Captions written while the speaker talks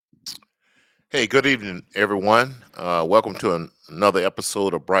Hey, good evening, everyone. Welcome to another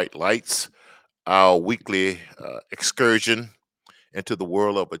episode of Bright Lights, our weekly excursion into the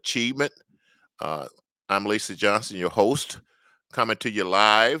world of achievement. Uh, I'm Lacey Johnson, your host, coming to you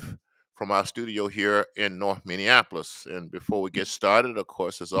live from our studio here in North Minneapolis. And before we get started, of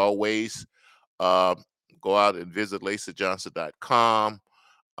course, as always, uh, go out and visit LaceyJohnson.com,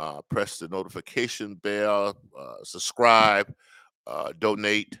 press the notification bell, subscribe,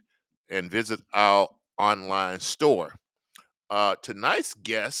 donate, and visit our online store. Tonight's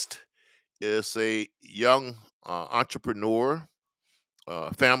guest is a young entrepreneur,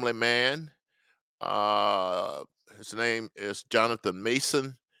 family man. Uh, his name is Jonathan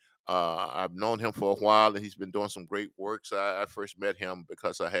Mason. I've known him for a while, and he's been doing some great work. So I first met him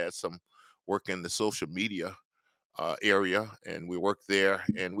because I had some work in the social media area, and we worked there,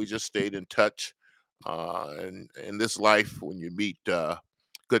 and we just stayed in touch. And in this life, when you meet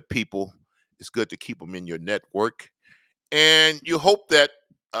good people, it's good to keep them in your network, and you hope that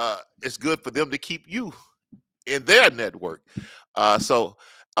it's good for them to keep you in their network. So,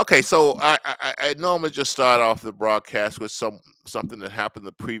 okay, so I normally just start off the broadcast with something that happened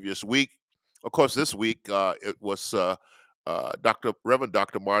the previous week. Of course, this week it was Dr.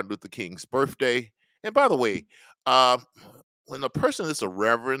 Martin Luther King's birthday. And by the way, uh, when a person is a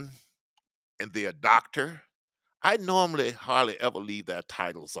reverend and they're a doctor, I normally hardly ever leave their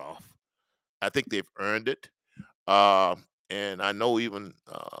titles off. I think they've earned it. And I know even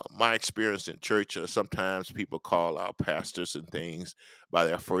my experience in church, sometimes people call our pastors and things by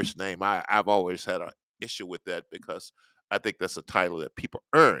their first name. I've always had an issue with that because I think that's a title that people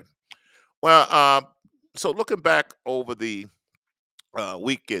earn. Well, so looking back over the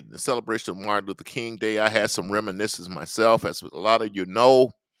weekend, the celebration of Martin Luther King Day, I had some reminiscences myself. As a lot of you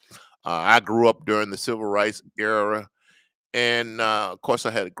know, I grew up during the civil rights era. And of course,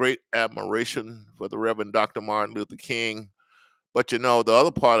 I had a great admiration for the Reverend Dr. Martin Luther King. But the other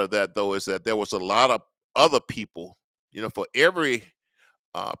part of that, though, is that there was a lot of other people. For every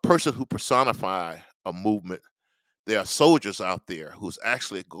person who personify a movement, there are soldiers out there who's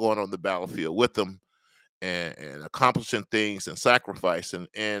actually going on the battlefield with them and accomplishing things and sacrificing.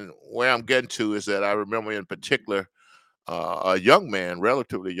 And where I'm getting to is that I remember in particular a young man,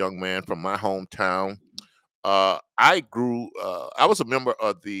 relatively young man from my hometown. I was a member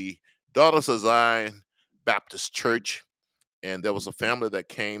of the Daughters of Zion Baptist Church, and there was a family that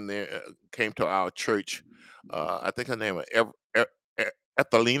came to our church. I think her name was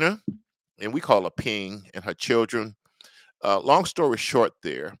Ethelina, and we call her Ping, and her children. Long story short,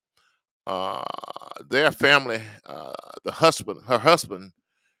 uh, their family, her husband,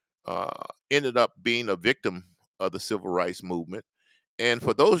 uh, ended up being a victim of the civil rights movement. And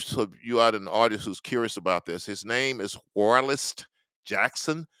for those of you out in the audience who's curious about this, his name is Warlist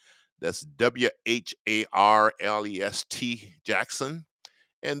Jackson. That's Warlest Jackson.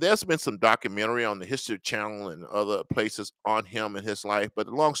 And there's been some documentary on the History Channel and other places on him and his life. But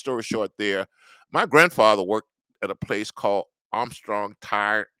the long story short, my grandfather worked at a place called Armstrong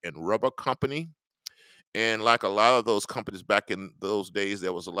Tire and Rubber Company. And like a lot of those companies back in those days,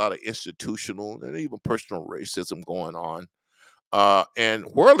 there was a lot of institutional and even personal racism going on. And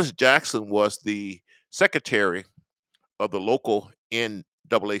Wallace Jackson was the secretary of the local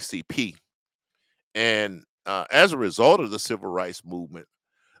NAACP. And as a result of the civil rights movement,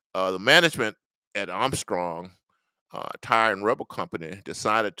 the management at Armstrong Tire and Rubber Company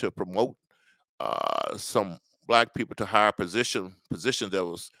decided to promote some black people to higher positions that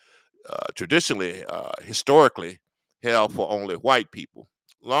was traditionally, historically held for only white people.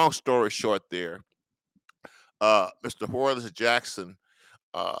 Long story short, Mr. Horace Jackson,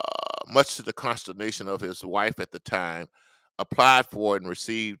 uh, much to the consternation of his wife at the time, applied for and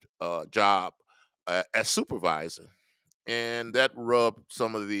received a job as supervisor, and that rubbed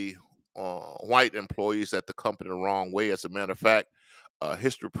some of the white employees at the company the wrong way. As a matter of fact,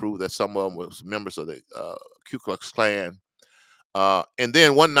 history proved that some of them was members of the Ku Klux Klan. And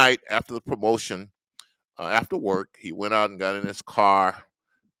then one night after the promotion, after work, he went out and got in his car,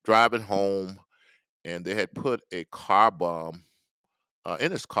 driving home, and they had put a car bomb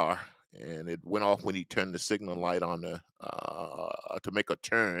in his car, and it went off when he turned the signal light on to make a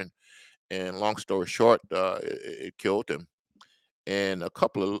turn. And long story short, it killed him. And a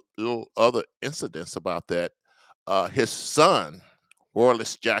couple of little other incidents about that. His son,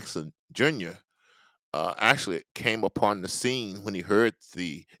 Wallace Jackson Jr., actually came upon the scene when he heard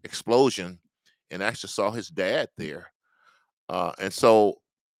the explosion and actually saw his dad there. And so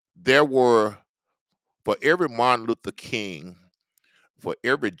there were, for every Martin Luther King, for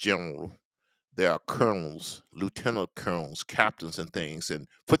every general, there are colonels, lieutenant colonels, captains, and things, and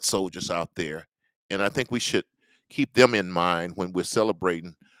foot soldiers out there. And I think we should keep them in mind when we're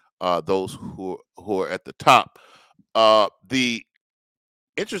celebrating those who are at the top. The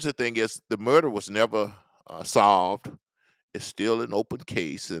interesting thing is the murder was never solved. It's still an open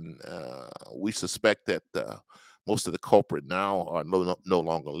case, and we suspect that most of the culprit now are no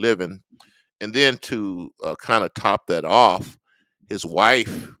longer living. And then to kind of top that off, his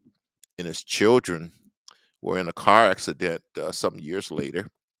wife and his children were in a car accident some years later,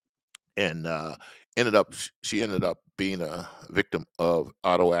 and she ended up being a victim of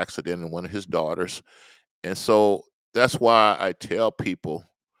auto accident in one of his daughters. And so that's why I tell people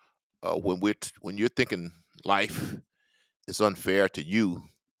when you're thinking life is unfair to you,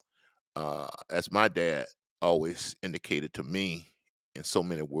 as my dad always indicated to me in so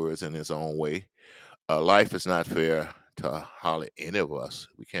many words in his own way, life is not fair to hardly any of us.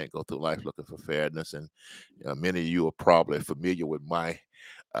 We can't go through life looking for fairness. And many of you are probably familiar with my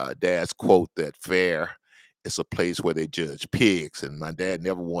dad's quote that fair is a place where they judge pigs. And my dad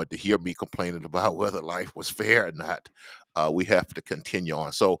never wanted to hear me complaining about whether life was fair or not. We have to continue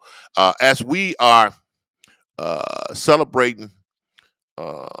on. So, as we are celebrating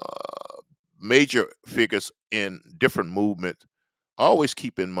uh, major figures in different movements, always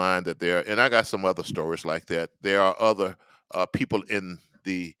keep in mind that there, and I got some other stories like that. There are other people in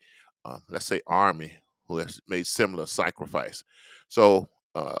the, let's say, army who has made similar sacrifice. So,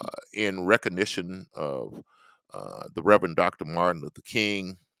 in recognition of the Reverend Dr. Martin Luther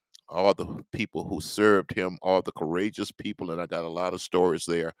King, all the people who served him, all the courageous people, and I got a lot of stories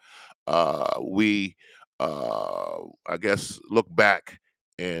there. We, I guess, look back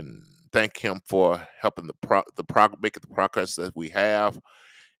and thank him for helping making the progress that we have.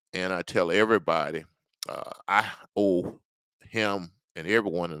 And I tell everybody, I owe him and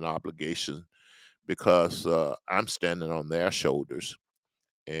everyone an obligation because I'm standing on their shoulders.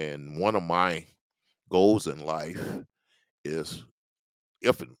 And one of my goals in life is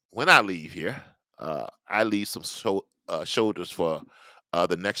if and when I leave here, I leave some shoulders for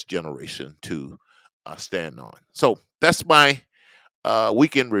the next generation to stand on. So that's my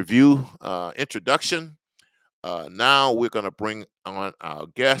weekend review introduction. Now we're going to bring on our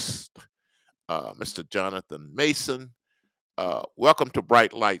guest, Mr. Jonathan Mason. Welcome to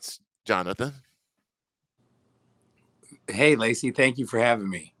Bright Lights, Jonathan. Hey, Lacey, thank you for having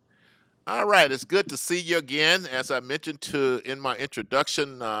me. All right, it's good to see you again. As I mentioned to in my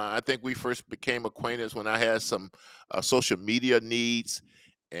introduction, I think we first became acquainted when I had some social media needs,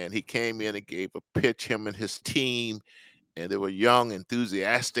 and he came in and gave a pitch. Him and his team, and they were young,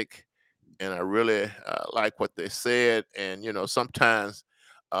 enthusiastic, and I really like what they said. And sometimes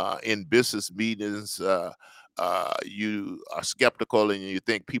in business meetings, you are skeptical and you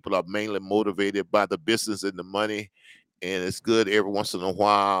think people are mainly motivated by the business and the money. And it's good every once in a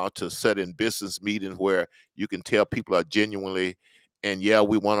while to set in business meetings where you can tell people are genuinely. And yeah,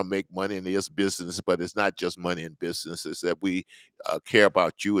 we want to make money in this business, but it's not just money in business. It's that we care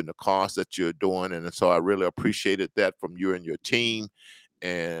about you and the cause that you're doing. And so I really appreciated that from you and your team,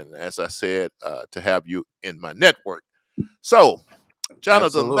 and as I said, to have you in my network. So,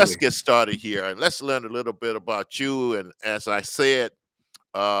 Jonathan, let's Absolutely. get started here and let's learn a little bit about you. And as I said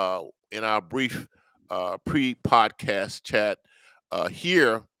in our brief pre-podcast chat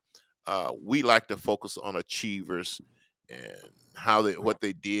here, we like to focus on achievers and what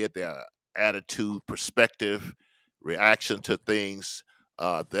they did, their attitude, perspective, reaction to things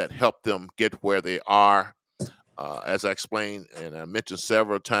that helped them get where they are. As I explained and I mentioned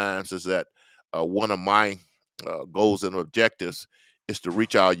several times, is that one of my goals and objectives is to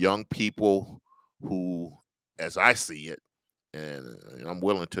reach our young people who, as I see it, and I'm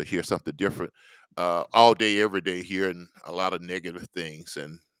willing to hear something different, all day, every day, hearing a lot of negative things.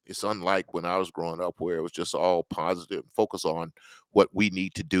 And it's unlike when I was growing up, where it was just all positive, focus on what we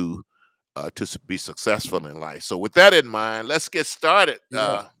need to do to be successful in life. So, with that in mind, let's get started.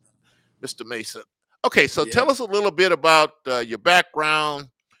 Yeah. Mr. Mason. Okay, so Yeah. tell us a little bit about your background,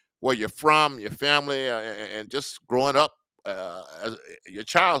 where you're from, your family, and just growing up, your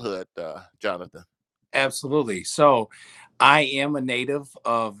childhood, Jonathan. Absolutely. So, I am a native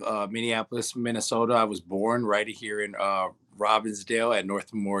of Minneapolis, Minnesota. I was born right here in Robbinsdale at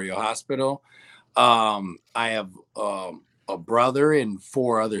North Memorial Hospital. I have a brother and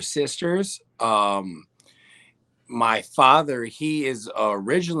four other sisters. My father, he is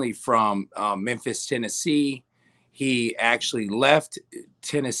originally from Memphis, Tennessee. He actually left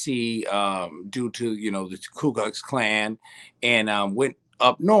Tennessee due to the Ku Klux Klan, and went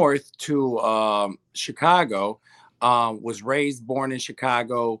up north to Chicago. Was raised, born in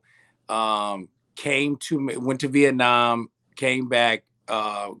Chicago. Went to Vietnam, came back,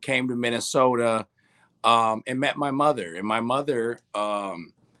 came to Minnesota, and met my mother. And my mother,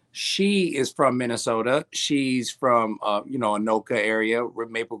 she is from Minnesota. She's from, Anoka area,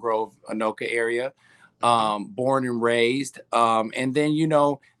 Maple Grove, Anoka area, Hmm. born and raised. And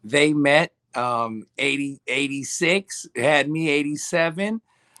then, they met 86, had me 87.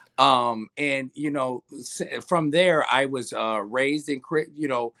 And from there I was raised in,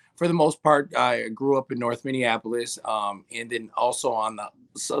 for the most part I grew up in North Minneapolis, and then also on the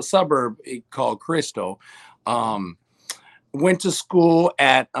suburb called Crystal. Hmm. um Went to school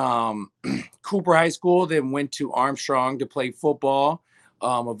at Cooper High School, then went to Armstrong to play football.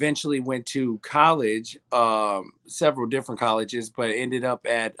 Eventually went to college, several different colleges, but ended up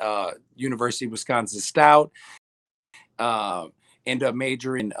at University of Wisconsin Stout. uh, End up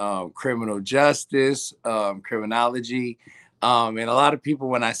majoring in criminal justice, criminology. And a lot of people,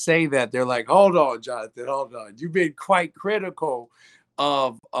 when I say that, they're like, hold on, Jonathan, hold on. You've been quite critical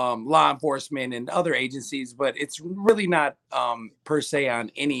of law enforcement and other agencies, but it's really not per se on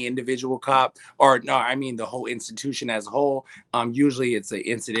any individual cop, or no, I mean the whole institution as a whole. Usually it's an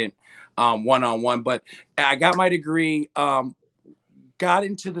incident, one on one. But I got my degree, got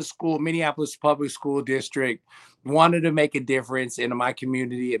into the school, Minneapolis Public School District, wanted to make a difference in my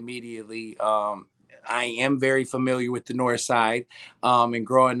community immediately. I am very familiar with the North Side, and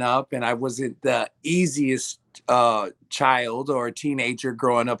growing up, and I wasn't the easiest child or teenager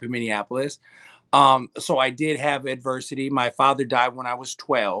growing up in Minneapolis. So I did have adversity. My father died when I was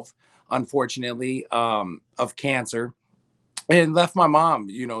 12, unfortunately, of cancer, and left my mom,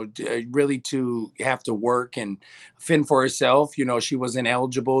 really to have to work and fend for herself. She wasn't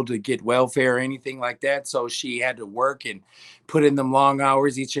eligible to get welfare or anything like that. So she had to work and put in them long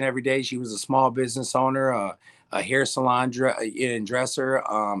hours each and every day. She was a small business owner, a hair salon and dresser.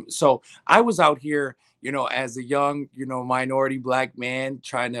 So I was out here, as a young, minority Black man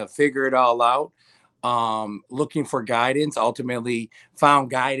trying to figure it all out, looking for guidance. Ultimately found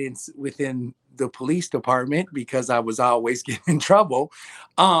guidance within the police department because I was always getting in trouble.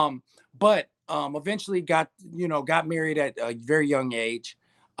 But eventually got married at a very young age,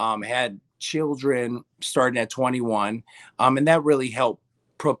 had children starting at 21. And that really helped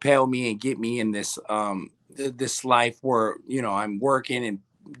propel me and get me in this life where, I'm working and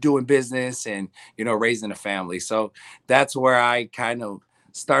doing business and, raising a family. So that's where I kind of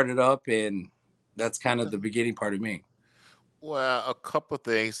started up, and that's kind of the beginning part of me. Well, a couple of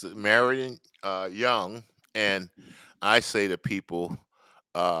things. Marrying young, and I say to people,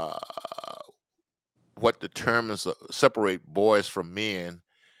 uh, what determines separate boys from men.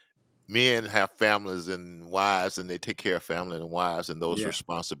 Men have families and wives, and they take care of family and wives and those Yeah,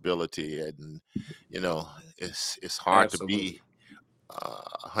 responsibility. And it's hard to be absolutely.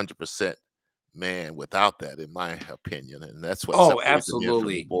 100% man without that, in my opinion, and that's what Oh, separates the men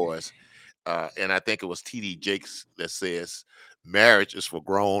from the absolutely. boys. And I think it was TD Jakes that says marriage is for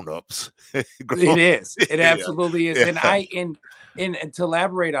grown-ups. It Grown, is. It yeah, absolutely is. yeah. And to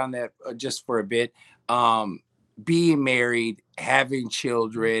elaborate on that, just for a bit, um, being married, having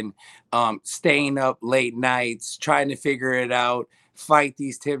children, staying up late nights, trying to figure it out, fight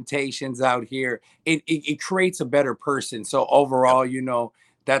these temptations out here. It creates a better person. So Yep. overall,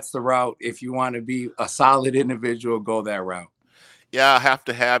 that's the route. If you want to be a solid individual, go that route. Yeah, I have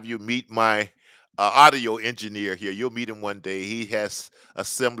to have you meet my audio engineer here. You'll meet him one day. He has a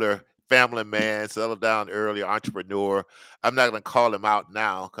similar family man, settled down early, entrepreneur. I'm not going to call him out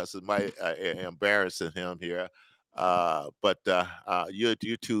now because it might embarrassing him here. But you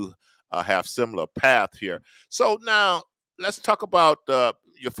two have similar path here. So now let's talk about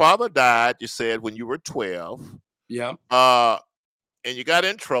your father died. You said when you were 12. Yeah. Uh, and you got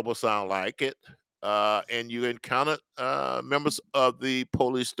in trouble, sound like it, and you encountered members of the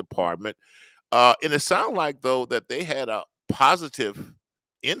police department, and it sounded like though that they had a positive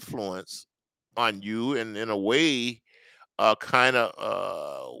influence on you, and in a way, kind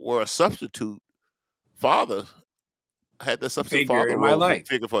of were a substitute father, had the substitute Figure father in my role life.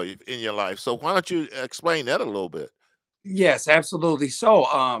 figure for you in your life. So why don't you explain that a little bit? Yes, absolutely. So,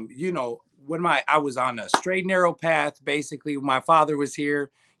 when I was on a straight narrow path, basically, my father was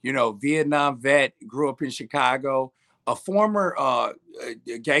here, Vietnam vet, grew up in Chicago, a former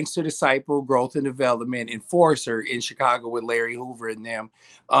gangster disciple, growth and development enforcer in Chicago with Larry Hoover and them.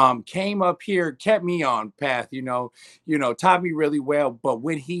 Came up here, kept me on path, taught me really well. But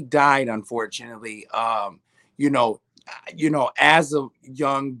when he died, unfortunately, you know, as a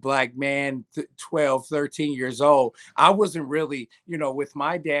young black man, 12, 13 years old, I wasn't really, with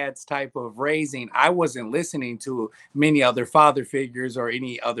my dad's type of raising, I wasn't listening to many other father figures or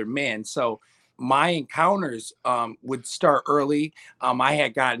any other men. So my encounters would start early. I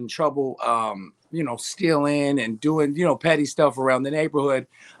had gotten in trouble, stealing and doing, petty stuff around the neighborhood.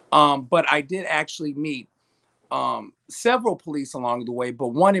 But I did actually meet several police along the way, but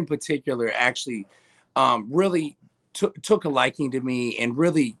one in particular actually really took a liking to me and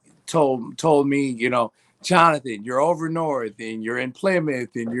really told me, Jonathan, you're over north and you're in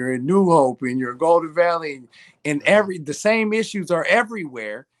Plymouth and you're in New Hope and you're in Golden Valley, and Mhm. the same issues are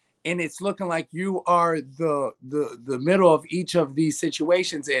everywhere. And it's looking like you are the middle of each of these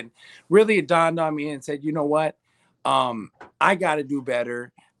situations. And really it dawned on me and said, you know what? I got to do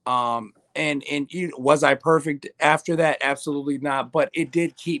better. Was I perfect after that? Absolutely not. But it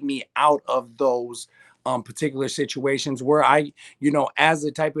did keep me out of those particular situations where I, as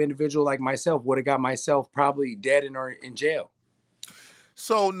a type of individual like myself, would have got myself probably dead and or in jail.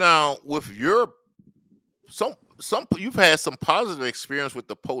 So now, with your you've had some positive experience with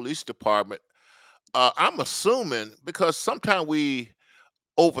the police department. I'm assuming because sometimes we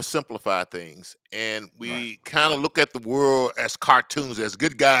oversimplify things and Right. we kind of look at the world as cartoons, as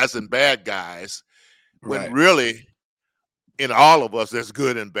good guys and bad guys, when Right. really in all of us there's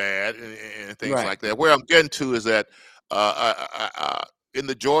good and bad and things Right. like that. Where I'm getting to is that in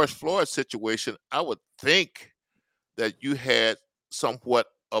the George Floyd situation, I would think that you had somewhat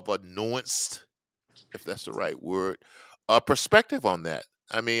of a nuanced, if that's the right word, perspective on that.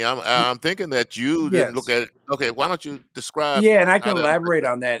 I mean, Y- I'm thinking that you didn't look yes. at it. Okay, why don't you describe Yeah, and I can how that elaborate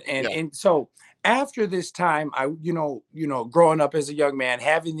affected? on that. And Yeah. and so after this time, I, growing up as a young man,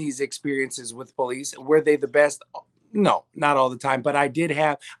 having these experiences with police, were they the best? No, not all the time. But I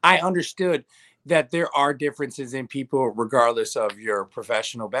understood that there are differences in people regardless of your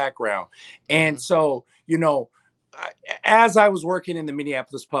professional background. And Hmm. so, I- as I was working in the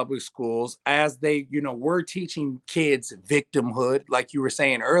Minneapolis public schools, as they, were teaching kids victimhood, like you were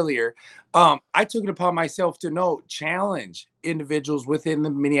saying earlier, I took it upon myself to challenge individuals within the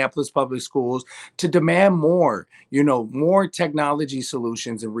Minneapolis public schools to demand more, more technology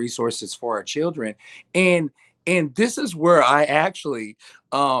solutions and resources for our children. And this is where I actually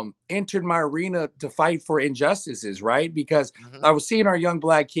entered my arena to fight for injustices, right? Because Hmm. I was seeing our young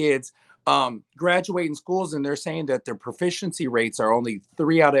black kids graduating schools, and they're saying that their proficiency rates are only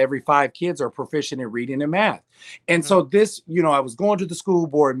 3 out of every 5 kids are proficient in reading and math. And Hmm. so this, I was going to the school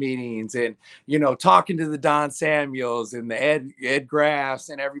board meetings and, talking to the Don Samuels and the Ed Graffs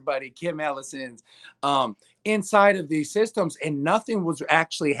and everybody, Kim Ellison's, inside of these systems, and nothing was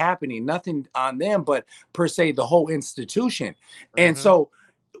actually happening, nothing on them, but per se the whole institution. And Hmm. so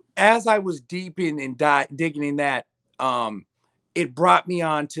as I was deep in and digging in that, um, it brought me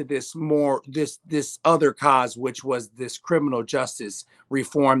on to this other cause, which was this criminal justice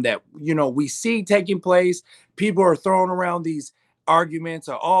reform that we see taking place. People are throwing around these arguments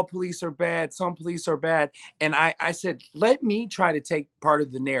of all police are bad, some police are bad, and I said, let me try to take part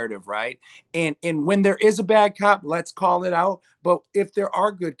of the narrative, right? And when there is a bad cop, let's call it out. But if there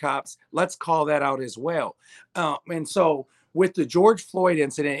are good cops, let's call that out as well. And so with the George Floyd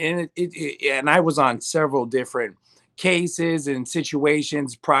incident, and and I was on several different cases and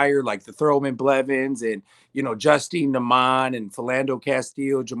situations prior, like the Thurman Blevins and Justine Naman and Philando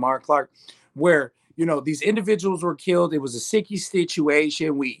Castile, Jamar Clark, where these individuals were killed. It was a sicky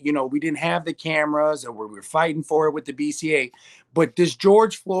situation. We didn't have the cameras, or we were fighting for it with the BCA. But this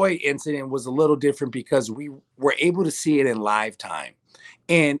George Floyd incident was a little different because we were able to see it in live time,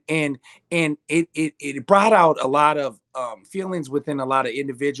 and it brought out a lot of feelings within a lot of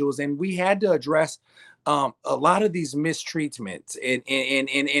individuals, and we had to address a lot of these mistreatments,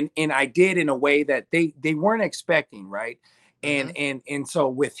 and I did in a way that they weren't expecting, right? Hmm. And so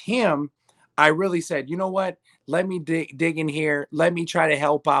with him, I really said, you know what? Let me dig in here. Let me try to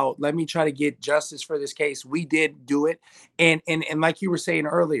help out. Let me try to get justice for this case. We did do it, and like you were saying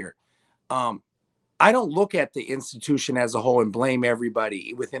earlier, um, I don't look at the institution as a whole and blame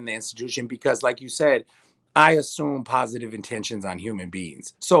everybody within the institution because, like you said, I assume positive intentions on human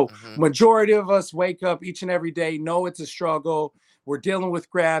beings. So, Hmm. majority of us wake up each and every day, know it's a struggle. We're dealing with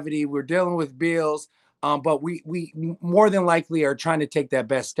gravity, we're dealing with bills, but we more than likely are trying to take that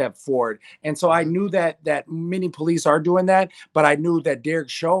best step forward. And so I Hmm. knew that many police are doing that, but I knew that Derek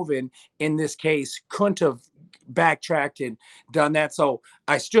Chauvin in this case couldn't have backtracked and done that. So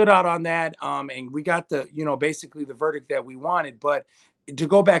I stood out on that, and we got the basically the verdict that we wanted. But to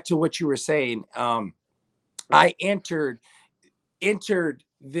go back to what you were saying, I entered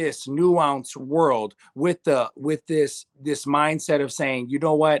this nuanced world with this mindset of saying, you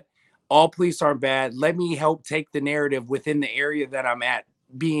know what, all police aren't bad. Let me help take the narrative within the area that I'm at,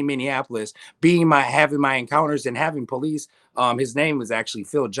 being Minneapolis, being my having my encounters and having police. His name was actually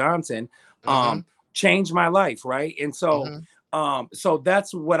Phil Johnson. Mm-hmm. Changed my life, right? And so, Mm-hmm. so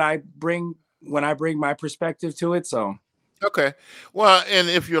that's what I bring when I bring my perspective to it. So, Okay. Well, and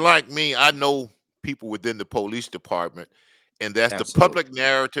if you're like me, I know people within the police department, and that's the absolutely public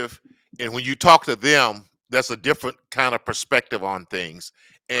narrative. And when you talk to them, that's a different kind of perspective on things.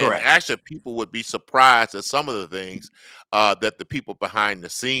 And correct. actually, people would be surprised at some of the things that the people behind the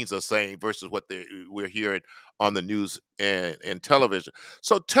scenes are saying versus what we're hearing on the news and television.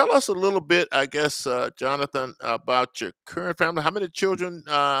 So, tell us a little bit, I guess, Jonathan, about your current family. How many children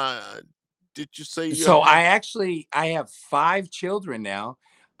did you say you So have? I have 5 children now.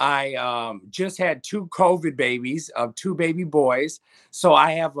 I just had 2 COVID babies of 2 baby boys. So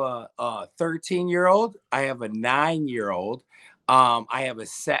I have a 13-year-old, I have a 9-year-old, I have a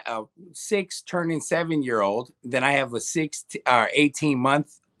 6 turning 7-year-old, then I have a 18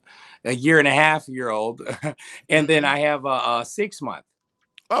 month, a year and a half year old, and then Mm-hmm. I have a 6 month.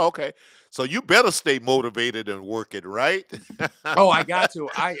 Oh, okay. So you better stay motivated and working, right? Oh, I got to.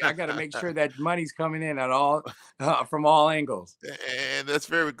 I got to make sure that money's coming in at all, from all angles. And that's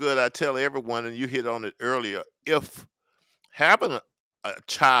very good. I tell everyone, and you hit on it earlier, if having a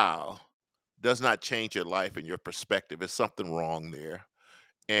child does not change your life and your perspective, there's something wrong there.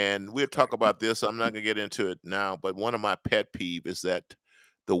 And we'll talk about this. I'm not going to get into it now, but one of my pet peeve is that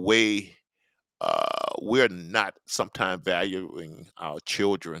the way we're not sometimes valuing our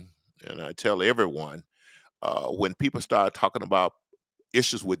children. And I tell everyone, when people start talking about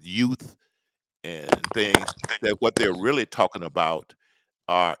issues with youth and things, that what they're really talking about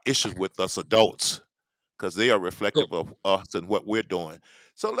are issues with us adults because they are Co- reflective of us and what we're doing.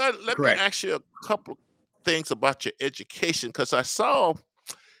 So let me Correct. ask you a couple things about your education because I saw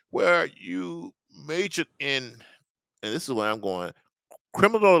where you majored in, and this is where I'm going,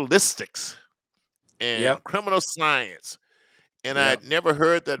 criminalistics Yep. and criminal science. And I Yep. had never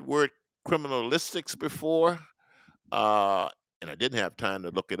heard that word criminalistics before, uh, and I didn't have time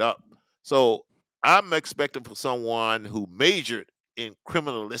to look it up. So I'm expecting for someone who majored in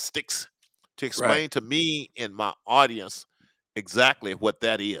criminalistics to Right. explain to me and my audience exactly what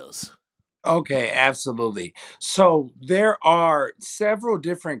that is. Okay, absolutely. So there are several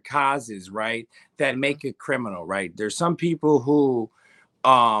different causes, right, that Hmm. make it criminal, right? There's some people who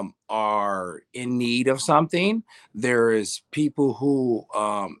are in need of something. There is people who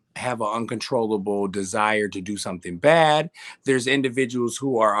have an uncontrollable desire to do something bad. There's individuals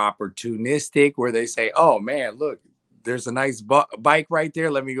who are opportunistic where they say, "Oh man, look, there's a nice bike right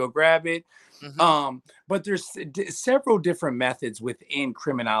there. Let me go grab it." Hmm. But there's several different methods within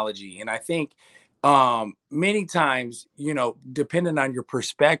criminology, and I think many times, depending on your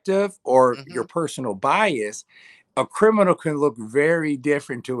perspective or your Hmm. personal bias, a criminal can look very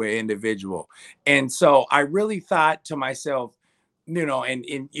different to an individual. And so I really thought to myself, and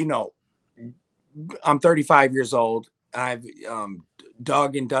I'm 35 years old. I've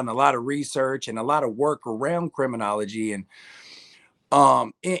dug and done a lot of research and a lot of work around criminology, and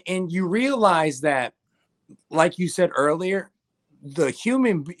you realize that, like you said earlier, the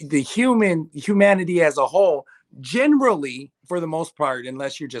humanity as a whole, generally, for the most part,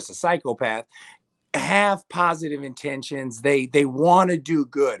 unless you're just a psychopath, have positive intentions. They want to do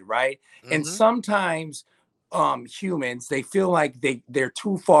good, right? And Hmm. sometimes humans, they feel like they're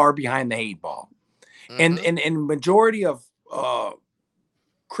too far behind the 8 ball. and Hmm. and and majority of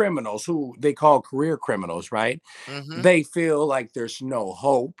criminals, who they call career criminals, right, Hmm. they feel like there's no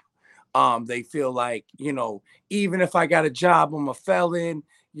hope. They feel like, even if I got a job, I'm a felon.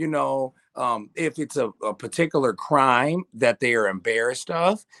 If it's a particular crime that they are embarrassed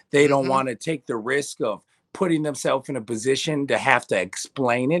of, they don't Hmm. want to take the risk of putting themselves in a position to have to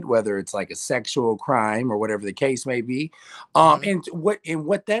explain it, whether it's like a sexual crime or whatever the case may be. Hmm. And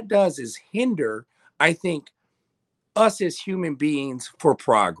what that does is hinder, I think, us as human beings for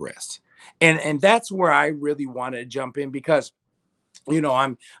progress. And that's where I really want to jump in, because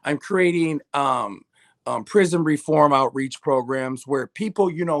I'm creating prison reform outreach programs where people,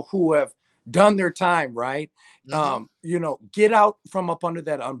 who have done their time, right, Hmm. get out from up under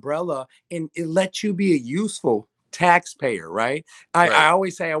that umbrella, and it lets you be a useful taxpayer, right? I Right.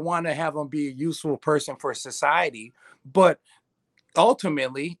 always say I want to have them be a useful person for society, but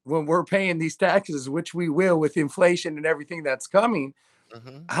ultimately, when we're paying these taxes, which we will with inflation and everything that's coming,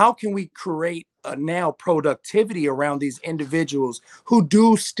 Hmm. how can we create a now productivity around these individuals who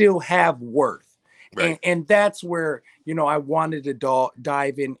do still have worth? Right. And that's where, I wanted to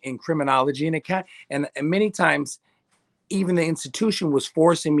dive in criminology, and it can, and many times even the institution was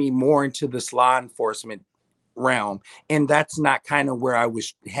forcing me more into this law enforcement realm, and that's not kind of where I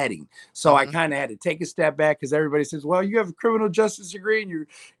was heading. So I Hmm. kind of had to take a step back, because everybody says, well, you have a criminal justice degree and you're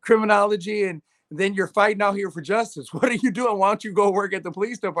criminology, and then you're fighting out here for justice. What are you doing? Why don't you go work at the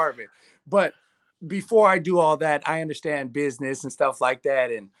police department? But before I do all that, I understand business and stuff like that,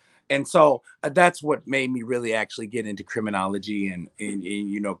 and so that's what made me really actually get into criminology and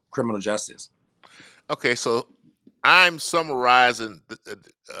criminal justice. Okay, so I'm summarizing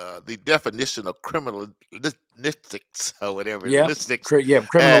the definition of criminalistics or whatever Yeah, listics yeah,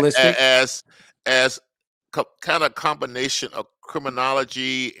 criminalistic. as kind of combination of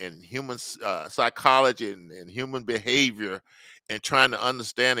criminology and human psychology and human behavior, and trying to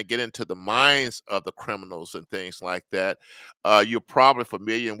understand and get into the minds of the criminals and things like that. You're probably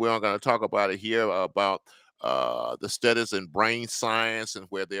familiar, and we're not going to talk about it here, about the studies in brain science, and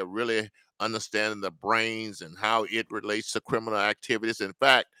where they're really understanding the brains and how it relates to criminal activities. In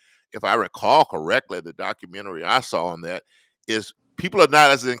fact, if I recall correctly, the documentary I saw on that is people are not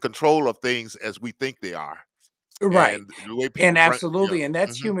as in control of things as we think they are, Right. and the way And people bring, absolutely. And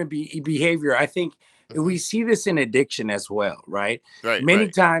that's mhm, human behavior. I think we mhm, see this in addiction as well, right? right, Many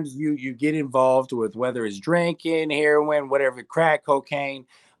right, times you get involved with, whether it's drinking, heroin, whatever, crack, cocaine.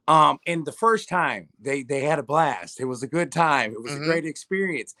 And the first time they had a blast. It was a good time. It was a mhm, great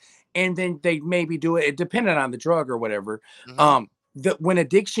experience. And then they maybe do it, depending on the drug or whatever. mhm, When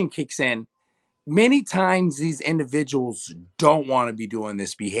addiction kicks in, many times these individuals don't want to be doing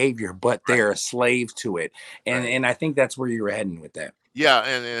this behavior, but right, they're a slave to it. and right. and I think that's where you were heading with that. Yeah,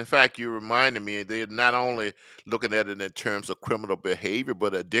 and in fact, you reminded me they're not only looking at it in terms of criminal behavior,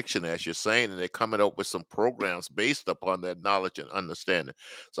 but addiction, as you're saying, and they're coming up with some programs based upon that knowledge and understanding.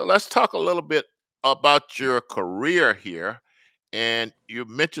 So let's talk a little bit about your career here. And you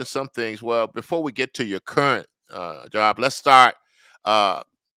mentioned some things. Well, before we get to your current job, let's start uh,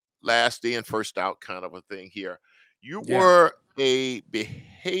 last in, first out kind of a thing here. You Yeah, were a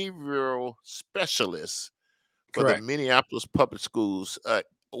behavioral specialist for the correct. Minneapolis Public Schools.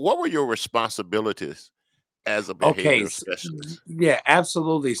 What were your responsibilities as a Okay, behavioral specialist? yeah,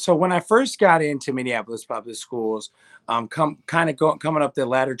 absolutely. So when I first got into Minneapolis public schools, coming up the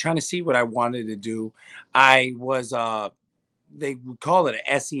ladder, trying to see what I wanted to do, I was they would call it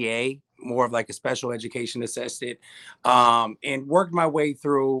a SEA, more of like a special education assistant, Hmm. and worked my way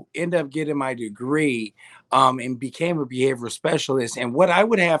through, ended up getting my degree, and became a behavioral specialist. And what I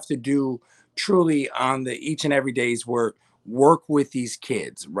would have to do truly on the each and every day's work with these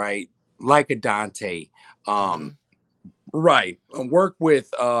kids, right? Like a Dante, um, Hmm. right, and work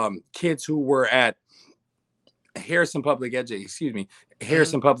with kids who were at Harrison Public Edu, excuse me, Hmm.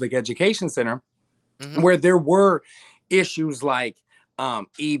 Harrison Public Education Center, Hmm. where there were issues like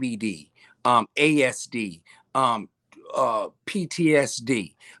EBD, ASD,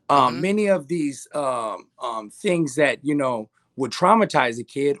 PTSD, Hmm. many of these things that would traumatize a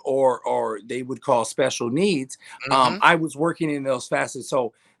kid, or they would call special needs. Hmm. I was working in those facets,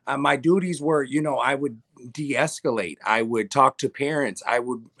 so my duties were, I would de-escalate. I would talk to parents. I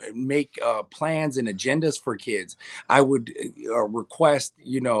would make plans and agendas for kids. I would request,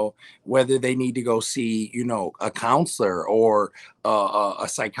 whether they need to go see, a counselor or a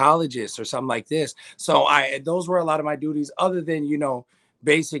psychologist or something like this. So those were a lot of my duties, other than,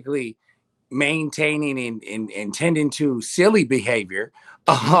 basically maintaining and tending to silly behavior,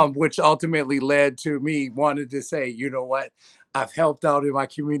 Hmm. which ultimately led to me wanting to say, you know what, I've helped out in my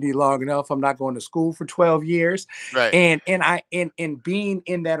community long enough. I'm not going to school for 12 years. Right. And being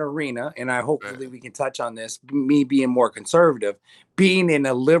in that arena, and I Right. hopefully we can touch on this, me being more conservative, being in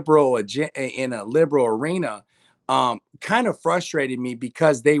a liberal arena, kind of frustrated me,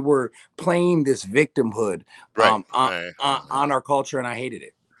 because they were playing this victimhood Right. on our culture, and I hated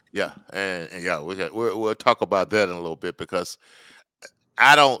it. Yeah, and yeah, we'll talk about that in a little bit, because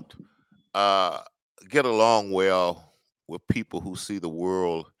I don't uh, get along well with people who see the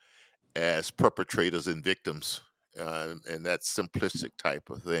world as perpetrators and victims, and that simplistic type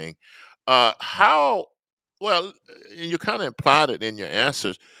of thing. How well, and you kind of implied it in your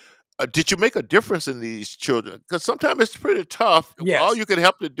answers. Did you make a difference in these children? Because sometimes it's pretty tough. All Yes, you can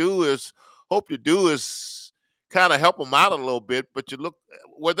hope to do is kind of help them out a little bit. But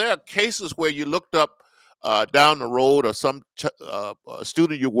were there cases where you looked up down the road, or some a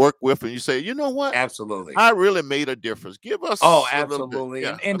student you work with, and you say, you know what, absolutely. I really made a difference. Give Oh, us a little bit. absolutely.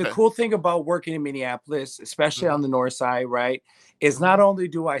 Yeah. And the Okay. cool thing about working in Minneapolis, especially Hmm. on the north side, right, is not Hmm. only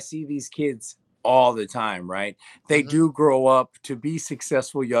do I see these kids all the time, right? They Mhm, do grow up to be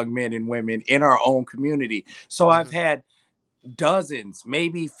successful young men and women in our own community. So I've mhm, had dozens,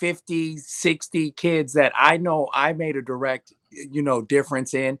 maybe 50, 60 kids that I know I made a direct,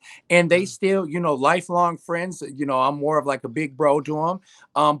 difference in. And they mhm. still, lifelong friends. I'm more of like a big bro to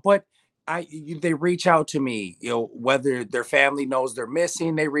them. But they reach out to me, whether their family knows they're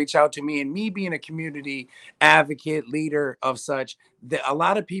missing, they reach out to me. And me being a community advocate, leader of such, that a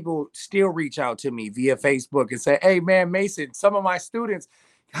lot of people still reach out to me via Facebook and say, "Hey man, Mason, some of my students,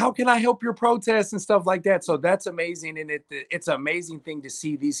 how can I help your protests and stuff like that?" So that's amazing, and it's an amazing thing to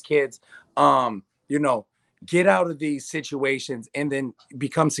see these kids, um, you know, get out of these situations and then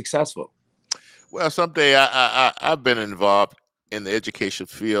become successful. Well, someday I've been involved in the education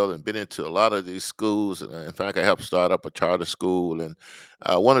field and been into a lot of these schools. And in fact, I helped start up a charter school. And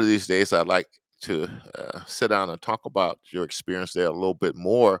one of these days, I'd like to sit down and talk about your experience there a little bit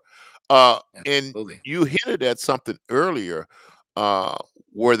more. And Absolutely, you hinted at something earlier. Uh,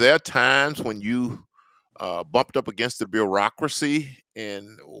 were there times when you bumped up against the bureaucracy?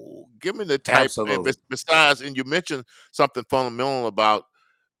 And give me the type, and absolutely, besides, and you mentioned something fundamental about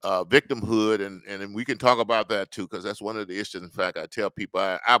victimhood, and then we can talk about that too, because that's one of the issues. In fact, I tell people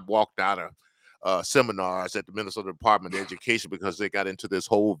I've walked out of seminars at the Minnesota Department of Education because they got into this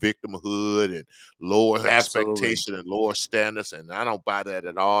whole victimhood and lower absolutely. expectation and lower standards, and I don't buy that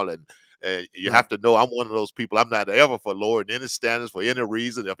at all. And you Right, have to know I'm one of those people. I'm not ever for lowering any standards for any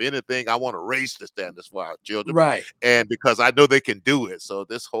reason. If anything, I want to raise the standards for our children, right, and because I know they can do it. So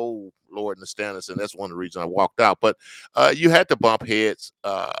this whole lowering the standards, and that's one of the reasons I walked out. But you had to bump heads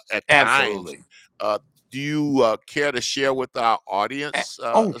at times. absolutely. Uh, do you care to share with our audience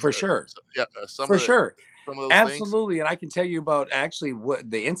Oh, for sure, yeah, for sure. some of those things? Absolutely, and I can tell you about actually what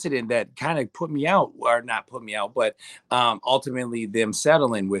the incident that kind of put me out, or not put me out, but ultimately them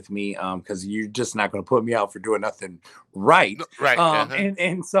settling with me, because you're just not going to put me out for doing nothing right. No, right. Uh-huh.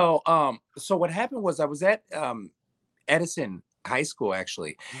 And so what happened was I was at Edison High School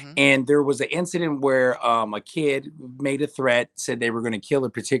actually, Hmm. and there was an incident where a kid made a threat, said they were going to kill a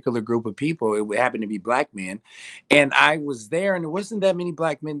particular group of people. It happened to be black men, and I was there, and there wasn't that many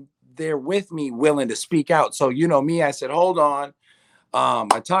black men there with me willing to speak out. So me, I said, "Hold on."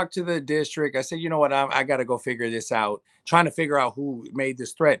 I talked to the district. I said, "You know what? I got to go figure this out." Trying to figure out who made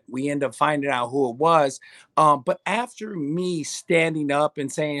this threat. We end up finding out who it was. But after me standing up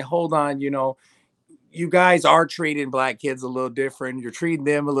and saying, "Hold on," you guys are treating black kids a little different. You're treating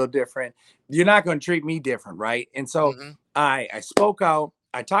them a little different. You're not going to treat me different, right? And so Hmm. I spoke out.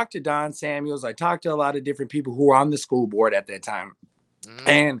 I talked to Don Samuels. I talked to a lot of different people who were on the school board at that time,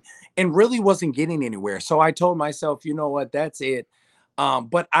 Hmm. and really wasn't getting anywhere. So I told myself, you know what, that's it.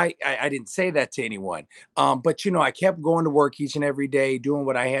 But I didn't say that to anyone. But I kept going to work each and every day, doing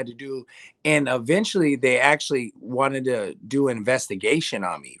what I had to do, and eventually they actually wanted to do an investigation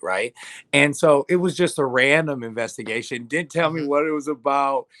on me, right? And so it was just a random investigation. Didn't tell me Hmm. what it was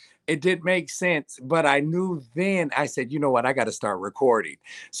about. It didn't make sense, but I knew then. I said, you know what, I got to start recording.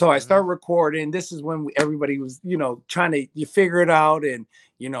 So I Hmm. start recording. This is when everybody was, trying to you figure it out, and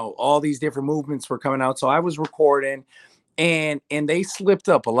all these different movements were coming out. So I was recording, and they slipped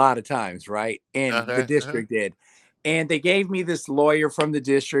up a lot of times, right? And the Uh-huh. Uh-huh. district did. And they gave me this lawyer from the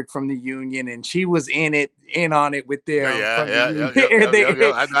district, from the union, and she was in on it with Yeah, them yeah, from the yeah, union. yeah, yeah, And yeah, yeah,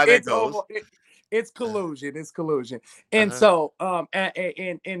 yeah. I know how that it's goes. almost it's collusion, it's collusion. And Uh-huh. so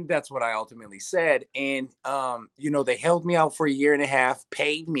and that's what I ultimately said. And they held me out for a year and a half,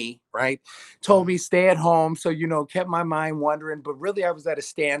 paid me, right? Told me Hmm. stay at home. So kept my mind wandering, but really I was at a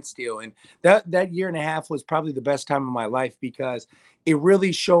standstill. And that year and a half was probably the best time of my life, because it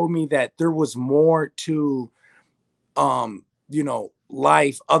really showed me that there was more to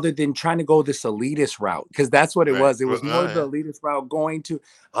life other than trying to go this elitist route, because that's what it Right. was. It was more Yeah. the elitist route, going to,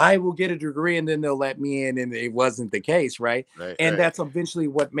 I will get a degree and then they'll let me in, and it wasn't the case, right? Right. And Right. that's eventually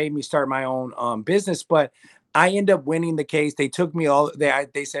what made me start my own business. But I end up winning the case. They took me all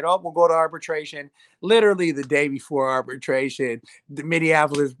they said, "Oh, we'll go to arbitration." Literally the day before arbitration, the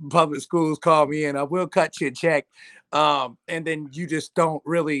Minneapolis public schools called me in. We'll cut you a check, and then you just don't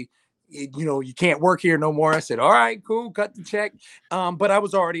really, you can't work here no more. I said, "All right, cool, cut the check." But I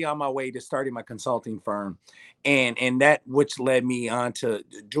was already on my way to starting my consulting firm, and that which led me on to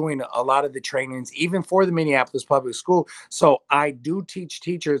doing a lot of the trainings, even for the Minneapolis Public School. So I do teach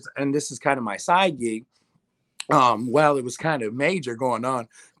teachers, and this is kind of my side gig. Well, it was kind of major going on,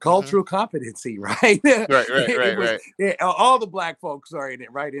 Hmm. cultural competency, right? Right. Right. It Right. was, Right. all the black folks are in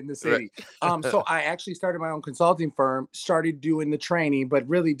it, right, in the Right. city. So I actually started my own consulting firm, started doing the training, but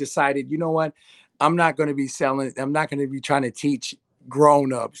really decided, you know what, I'm not going to be selling, I'm not going to be trying to teach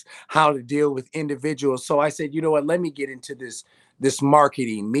grown-ups how to deal with individuals. So I said, you know what, let me get into this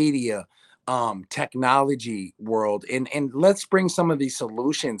marketing, media, technology world, and let's bring some of these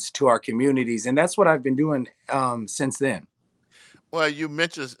solutions to our communities. And that's what I've been doing since then. Well, you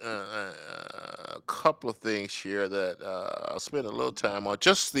mentioned a couple of things here that I'll spend a little time on.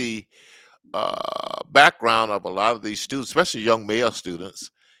 Just the background of a lot of these students, especially young male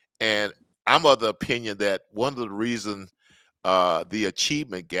students. And I'm of the opinion that one of the reasons the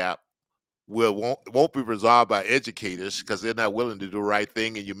achievement gap won't be resolved by educators because they're not willing to do the right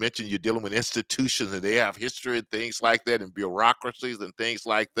thing. And you mentioned you're dealing with institutions and they have history and things like that, and bureaucracies and things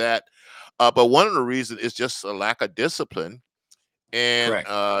like that. But one of the reasons is just a lack of discipline, and Correct.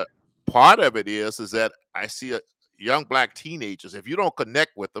 part of it is that I see young black teenagers. If you don't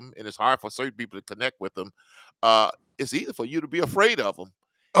connect with them, and it's hard for certain people to connect with them, uh, it's easy for you to be afraid of them.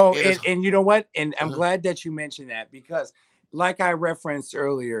 Oh, And it's and you know what? And I'm uh glad that you mentioned that because, like I referenced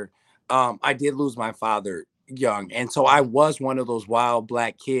earlier, I did lose my father young, and so I mhm, was one of those wild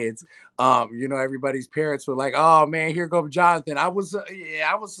black kids. Everybody's parents were like, "Oh man, here comes Jonathan." I was a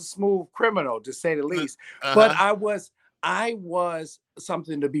smooth criminal to say the uh least, but huh, I was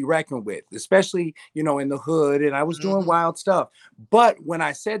something to be reckoned with, especially in the hood, and I was doing hmm wild stuff. But when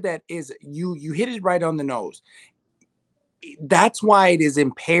I said that, is you hit it right on the nose. That's why it is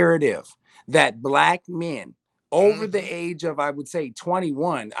imperative that black men over the hmm age of, I would say,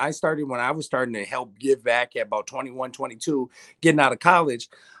 21. I started when I was starting to help give back at about 21, 22, getting out of college.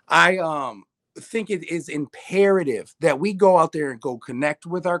 I think it is imperative that we go out there and go connect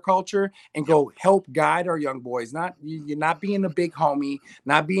with our culture and yep, go help guide our young boys. Not you're not being a big homie,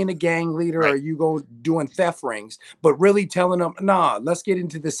 not being a gang leader, or right, you go doing theft rings, but really telling them, nah, let's get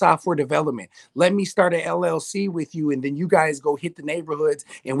into the software development. Let me start an LLC with you, and then you guys go hit the neighborhoods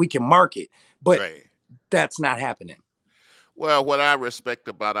and we can market. But right. that's not happening. Well, what I respect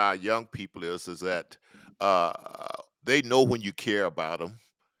about our young people is that uh, they know when you care about them,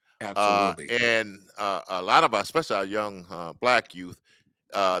 Absolutely. and a lot of us, especially our young black youth,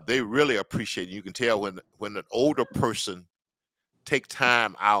 they really appreciate it. You can tell when an older person take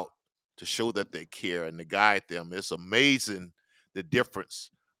time out to show that they care and to guide them. It's amazing the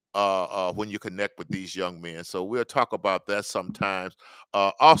difference when you connect with these young men. So we'll talk about that sometimes.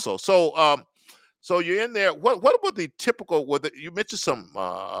 Also, so you're in there. What about the typical? You mentioned some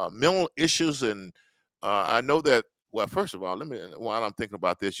mental issues, and I know that. Well, first of all, let me. While I'm thinking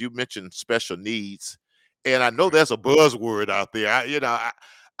about this, you mentioned special needs, and I know Correct. there's a buzzword out there.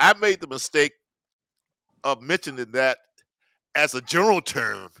 I made the mistake of mentioning that as a general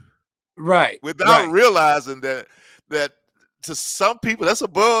term Right. without Right. realizing that to some people that's a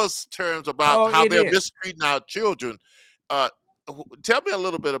buzz terms about Oh, how it they're is. mistreating our children. Uh, Tell me a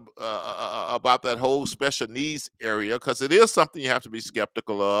little bit about that whole special needs area because it is something you have to be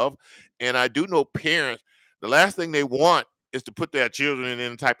skeptical of. And I do know parents, the last thing they want is to put their children in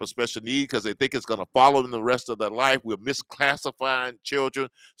any type of special need because they think it's going to follow them the rest of their life. We're misclassifying children.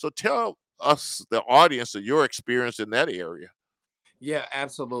 So tell us, the audience, of your experience in that area. Yeah,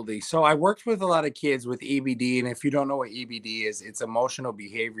 absolutely. So I worked with a lot of kids with EBD, and if you don't know what EBD is, it's emotional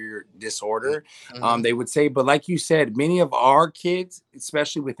behavior disorder. Mm-hmm. They would say, but like you said, many of our kids,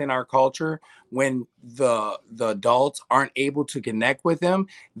 especially within our culture, when the adults aren't able to connect with them,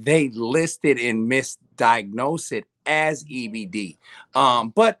 they list it and misdiagnose it as EBD. hmm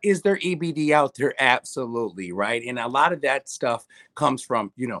But is there EBD out there? Absolutely, right. And a lot of that stuff comes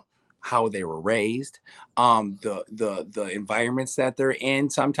from how they were raised, the environments that they're in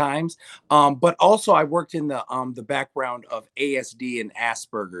sometimes. But also I worked in the background of ASD and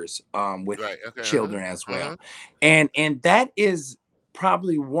Asperger's with Right. Okay. Uh-huh. children as Uh-huh. well. And that is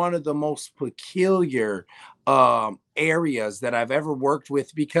probably one of the most peculiar areas that I've ever worked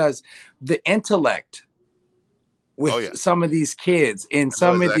with, because the intellect Oh with yeah. some of these kids and I know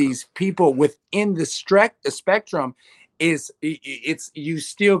some of exactly. these people within the spectrum is it's you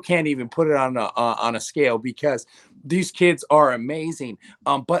still can't even put it on a scale, because these kids are amazing,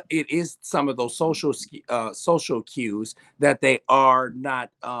 but it is some of those social cues that they are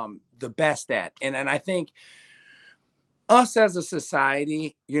not the best at. And I think us as a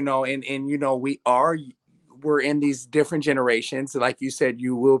society, and we're in these different generations. Like you said,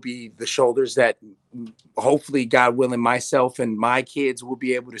 you will be the shoulders that hopefully, God willing, myself and my kids will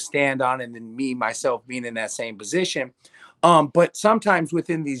be able to stand on, and then me myself being in that same position. But sometimes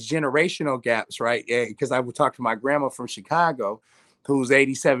within these generational gaps, right? Because I would talk to my grandma from Chicago, who's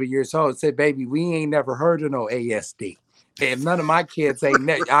 87 years old, and said, "Baby, we ain't never heard of no ASD." And none of my kids ain't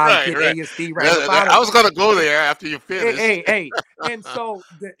I Right, get right. ASD right up out I of was them. gonna go there after you Hey, finish. hey, hey. And so,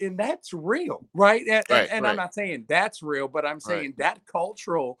 and that's real, right? Right, And I'm right, not saying that's real, but I'm right. saying that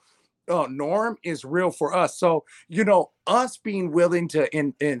cultural norm is real for us. So, us being willing to,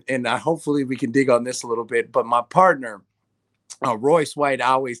 and hopefully we can dig on this a little bit, but my partner, Royce White,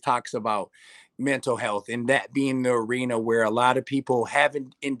 always talks about mental health and that being the arena where a lot of people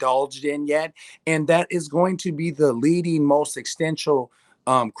haven't indulged in yet. And that is going to be the leading, most existential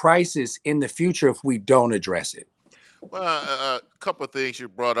crisis in the future if we don't address it. Well, a couple of things you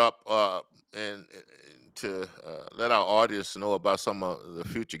brought up, and to let our audience know about some of the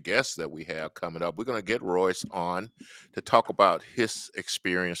future guests that we have coming up. We're going to get Royce on to talk about his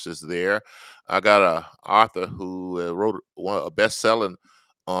experiences there. I got a author who wrote a best-selling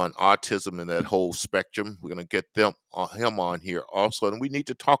on autism and that whole spectrum. We're going to get him on here also, and we need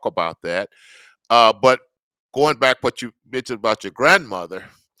to talk about that. But going back what you mentioned about your grandmother.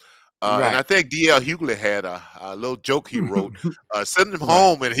 And I Right. think D.L. Hughley had a little joke he wrote. Send him Right.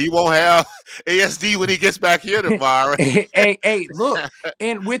 home and he won't have ASD when he gets back here tomorrow. Hey, look,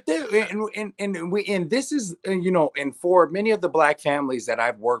 and with the and this is and for many of the black families that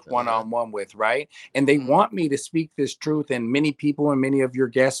I've worked one Uh-huh. on one with, right, and they Mhm. want me to speak this truth, and many people and many of your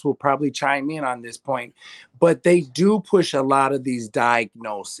guests will probably chime in on this point, but they do push a lot of these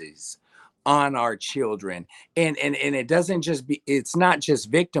diagnoses on our children, and it doesn't just be it's not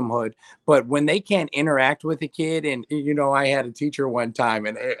just victimhood, but when they can't interact with a kid. And I had a teacher one time,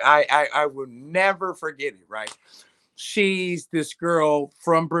 and I will never forget it, right? She's this girl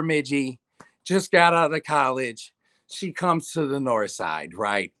from Bemidji, just got out of college. She comes to the north side,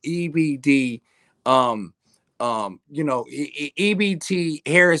 right? EBD, um, EBT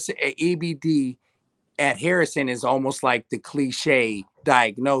Harris, EBD at Harrison is almost like the cliche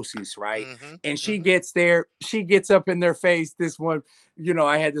diagnosis, right? Mhm. And she Mhm. gets there, she gets up in their face. This one,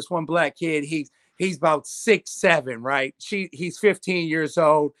 I had this one black kid. He's about 6'7", right? He's 15 years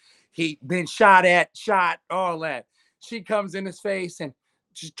old. He been shot, all that. She comes in his face and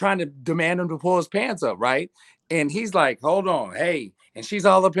she's trying to demand him to pull his pants up, right? And he's like, hold on, hey. And she's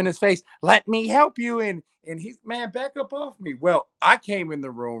all up in his face, let me help you. And he's, man, back up off me. Well, I came in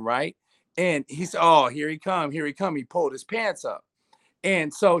the room, right? And he said, oh, here he come, here he come. He pulled his pants up.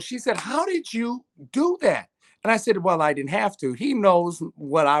 And so she said, how did you do that? And I said, well, I didn't have to. He knows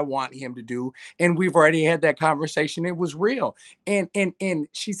what I want him to do. And we've already had that conversation. It was real. And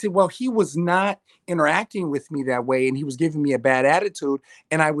she said, well, he was not interacting with me that way. And he was giving me a bad attitude.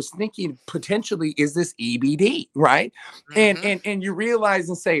 And I was thinking potentially, is this EBD? Right. And Mhm. and and you realize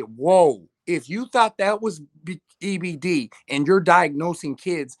and say, whoa, if you thought that was EBD and you're diagnosing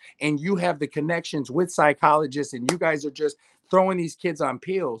kids and you have the connections with psychologists and you guys are just throwing these kids on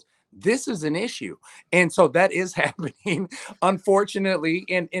pills, this is an issue. And so that is happening, unfortunately.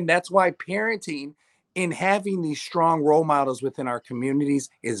 And that's why parenting and having these strong role models within our communities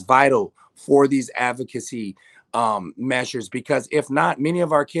is vital for these advocacy measures, because if not, many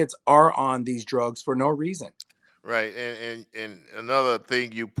of our kids are on these drugs for no reason. Right. And another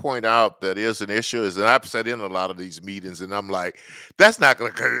thing you point out that is an issue is that I've sat in a lot of these meetings and I'm like, that's not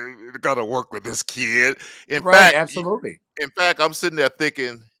gonna work with this kid. In Right, fact, absolutely. I'm sitting there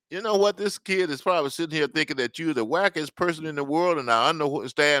thinking, you know what? This kid is probably sitting here thinking that you're the wackest person in the world, and I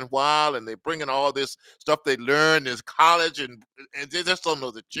understand why. And they're bringing all this stuff they learned in college, and they just don't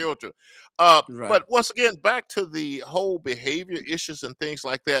know the children. Right, But once again, back to the whole behavior issues and things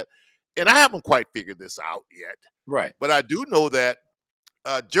like that. And I haven't quite figured this out yet, right. but I do know that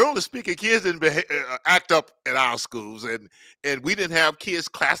generally speaking, kids didn't act up at our schools, and we didn't have kids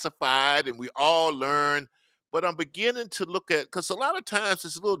classified, and we all learned. But I'm beginning to look at, because a lot of times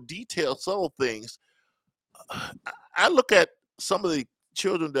it's little detailed, subtle things. I look at some of the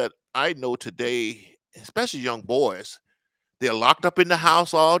children that I know today, especially young boys. They're locked up in the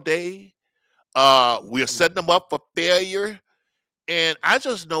house all day. We're setting them up for failure, and I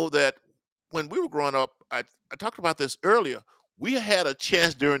just know that when we were growing up, I talked about this earlier. We had a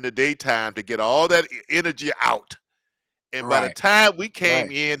chance during the daytime to get all that energy out. And by the Right, time we came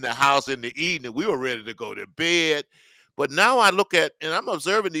right. in the house in the evening, we were ready to go to bed. But now I look at, and I'm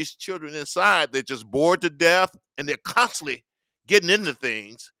observing these children inside, they're just bored to death and they're constantly getting into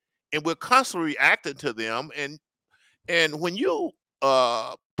things and we're constantly reacting to them. And when you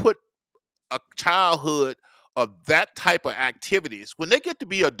put a childhood of that type of activities, when they get to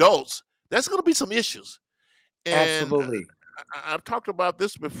be adults, there's going to be some issues. And Absolutely. I've talked about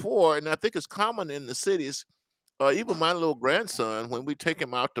this before, and I think it's common in the cities. Even my little grandson, when we take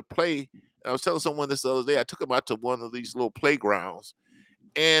him out to play, I was telling someone this the other day, I took him out to one of these little playgrounds.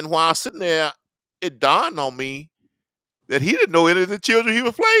 And while sitting there, it dawned on me that he didn't know any of the children he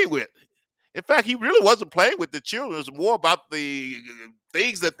was playing with. In fact, he really wasn't playing with the children. It was more about the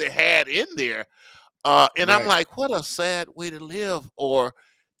things that they had in there. And I'm Right. like, what a sad way to live. Or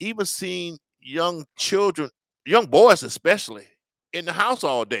even seeing young children, young boys especially, in the house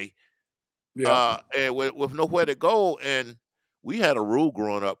all day, Yep. and with nowhere to go. And we had a rule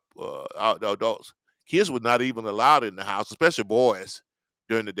growing up, the adults, kids were not even allowed in the house, especially boys,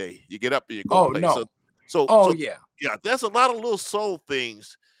 during the day. You get up and you go Oh play. So, no. so, Oh so, yeah. yeah, there's a lot of little soul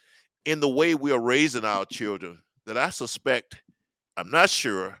things in the way we are raising our children that I suspect, I'm not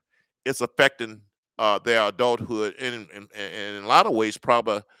sure, it's affecting their adulthood, and in a lot of ways,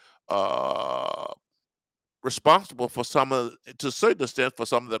 probably uh, responsible for some of, to a certain extent, for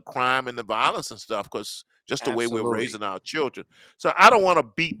some of the crime and the violence and stuff, because just the way we're Absolutely. raising our children. So I don't want to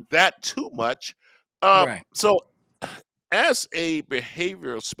beat that too much. Right. So as a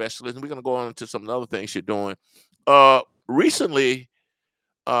behavioral specialist, and we're going to go on to some other things you're doing. Recently,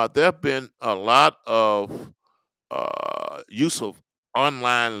 there have been a lot of use of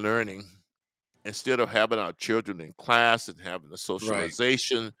online learning instead of having our children in class and having the Right.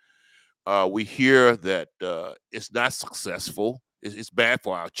 socialization. We hear that it's not successful. It's bad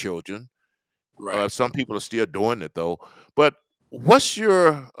for our children. Right. Some people are still doing it though. But what's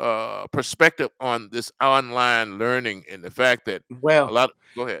your perspective on this online learning and the fact that a Well, lot?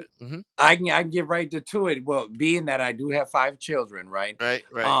 Go ahead. I can get right to it. Well, being that I do have 5 children, right? Right,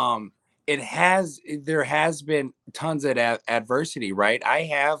 right. Um, there has been tons of adversity, right? I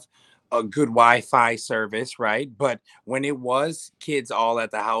have a good Wi-Fi service, right? But when it was kids all at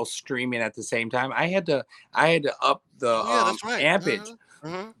the house streaming at the same time, I had to up the Oh yeah, that's right. ampage.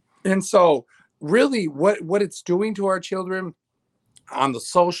 And so really what it's doing to our children on the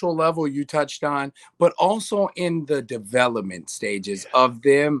social level you touched on, but also in the development stages Yeah. of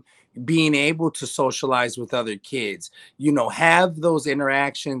them being able to socialize with other kids, have those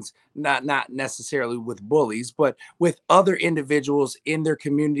interactions, not necessarily with bullies, but with other individuals in their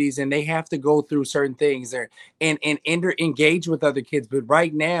communities, and they have to go through certain things there and engage with other kids. But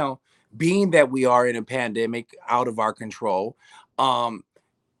right now, being that we are in a pandemic out of our control,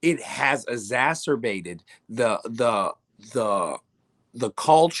 it has exacerbated the the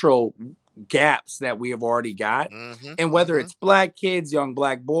cultural gaps that we have already got. Mm-hmm. And whether Mm-hmm. it's black kids, young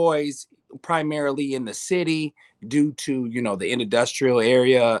black boys, primarily in the city due to, the industrial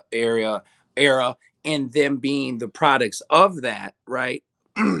era and them being the products of that, right?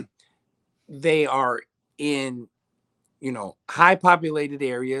 They are in, high populated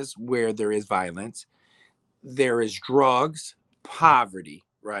areas where there is violence, there is drugs, poverty,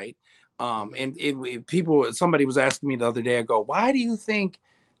 right? Mm-hmm. And somebody was asking me the other day, I go, why do you think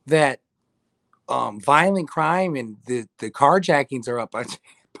that violent crime and the carjackings are up?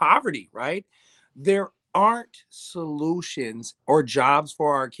 Poverty, right? There aren't solutions or jobs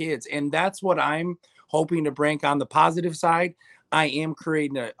for our kids, and that's what I'm hoping to bring on the positive side. I am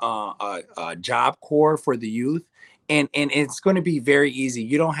creating a job corps for the youth, and it's going to be very easy.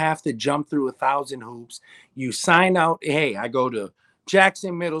 You don't have to jump through 1,000 hoops. You sign out. Hey, I go to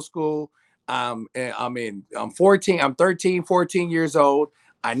Jackson Middle School. I'm 14. I'm 13, 14 years old.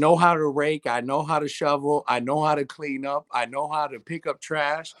 I know how to rake. I know how to shovel. I know how to clean up. I know how to pick up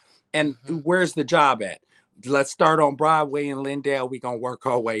trash. And Mm-hmm. where's the job at? Let's start on Broadway in Lindale. We're gonna work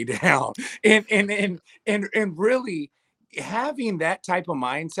our way down. And really having that type of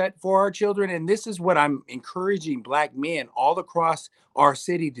mindset for our children. And this is what I'm encouraging black men all across our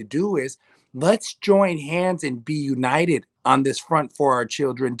city to do is let's join hands and be united on this front for our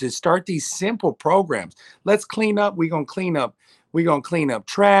children to start these simple programs. Let's clean up. We're going to clean up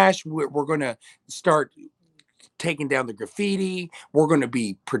trash. We're going to start taking down the graffiti. We're going to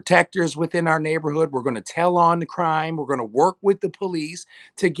be protectors within our neighborhood. We're going to tell on the crime. We're going to work with the police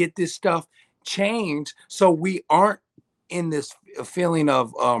to get this stuff changed so we aren't in this feeling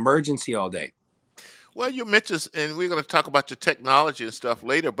of emergency all day. Well, you mentioned, and we're going to talk about your technology and stuff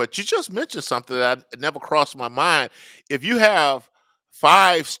later, but you just mentioned something that never crossed my mind. If you have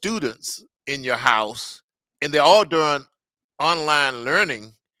 5 students in your house and they're all doing online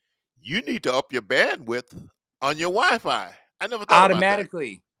learning, you need to up your bandwidth on your Wi-Fi. I never thought about that.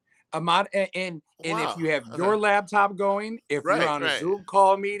 Automatically. And if Wow. you have Okay. your laptop going, if you're Right, on a right, Zoom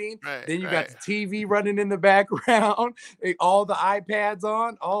call meeting, right, then you got right. the TV running in the background, all the iPads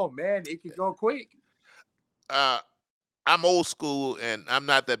on. Oh man, it could go quick. Uh, I'm old school, and I'm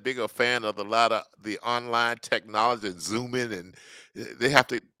not that big a fan of a lot of the online technology and Zooming, and they have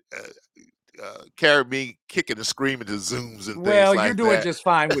to carry me kicking and screaming to Zooms and things Well, you're like doing that. just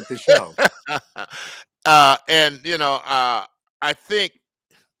fine with the show. And I think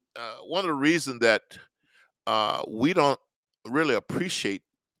one of the reasons that we don't really appreciate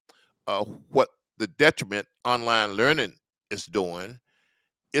what the detriment online learning is doing.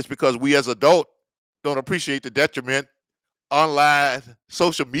 It's because we as adults don't appreciate the detriment online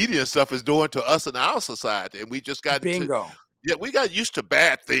social media and stuff is doing to us in our society, and we just got into Bingo. yeah, we got used to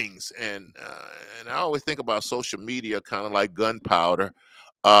bad things, and I always think about social media kind of like gunpowder.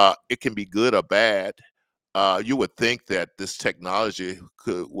 It can be good or bad. You would think that this technology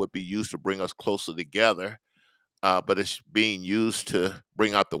would be used to bring us closer together, but it's being used to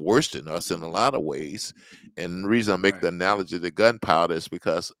bring out the worst in us in a lot of ways. And the reason I make Right. the analogy to gunpowder is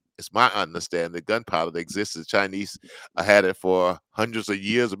because it's my understanding that gunpowder that exists. The Chinese had it for hundreds of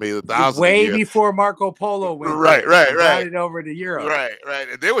years, or maybe thousands of Way years. before Marco Polo went Right, there right, and brought right, it over to Europe. right, right.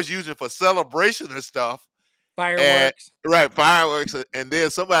 And they was using it for celebration and stuff. And Fireworks. right, fireworks, and then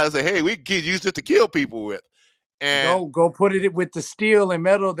somebody say, "Hey, we can use it to kill people with." And Go put it with the steel and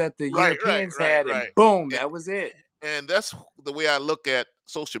metal that the right, right, Europeans right, had, and right. boom, that was it. And that's the way I look at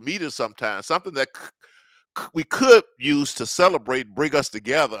social media sometimes. Something that we could use to celebrate, bring us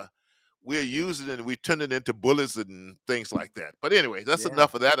together. We're using it and we turn it into bullets and things like that. But anyway, that's Yeah.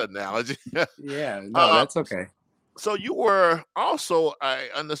 enough of that analogy. Yeah. No, uh, that's okay. so you were also, I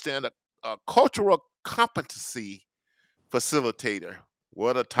understand, a cultural competency facilitator.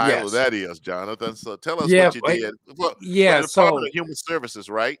 What a title Yes. that is, Jonathan. So tell us Yeah. what you did for Yeah. the Department So of Human Services,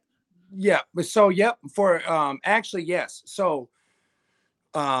 right? yeah. But so yep. For actually yes. So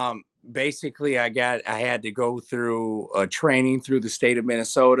um basically I had to go through a training through the state of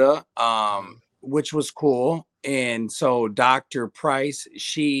Minnesota, Mhm. which was cool. And so Dr. Price,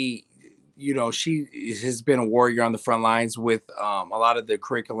 she has been a warrior on the front lines with a lot of the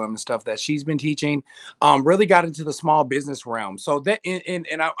curriculum and stuff that she's been teaching. Really got into the small business realm. So that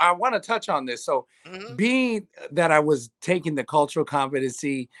and I want to touch on this. So Mhm. being that I was taking the cultural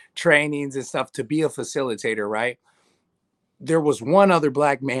competency trainings and stuff to be a facilitator, right? There was one other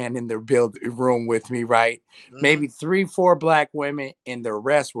black man in the build room with me, right? Maybe Mhm. 3, 4 black women, and the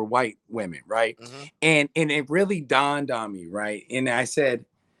rest were white women, right? Mhm. And it really dawned on me, right? And I said,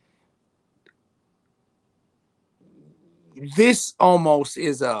 this almost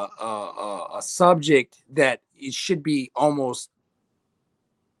is a subject that it should be almost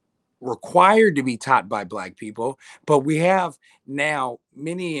required to be taught by black people, but we have now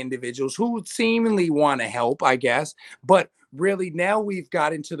many individuals who seemingly want to help, I guess, but really now we've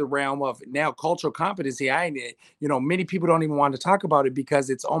got into the realm of now cultural competency. Many people don't even want to talk about it because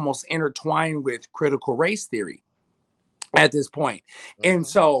it's almost intertwined with critical race theory at this point. And Mhm.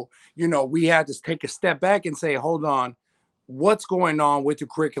 so, we had to take a step back and say, hold on, what's going on with the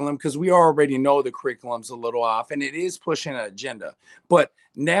curriculum? Because we already know the curriculum's a little off and it is pushing an agenda. But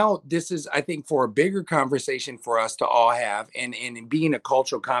now this is, I think, for a bigger conversation for us to all have. And being a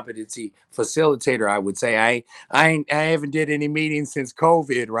cultural competency facilitator, I would say I haven't did any meetings since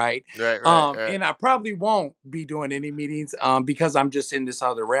COVID, right? Right, right, right. And I probably won't be doing any meetings because I'm just in this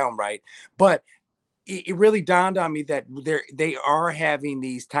other realm, right? But it really dawned on me that they are having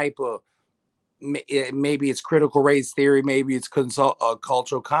these type of maybe it's critical race theory, maybe it's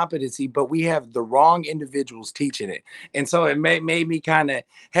cultural competency, but we have the wrong individuals teaching it, and so it made me kind of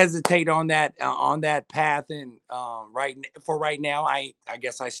hesitate on that path. And for right now, I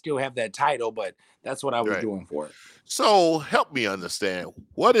guess I still have that title, but that's what I was Right. doing for it. So help me understand,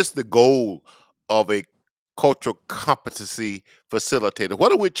 what is the goal of a cultural competency facilitator?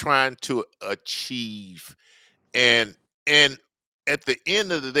 What are we trying to achieve? And and at the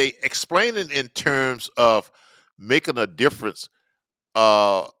end of the day, explaining in terms of making a difference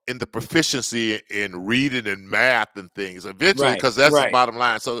in the proficiency in reading and math and things eventually, Right, because that's the right. bottom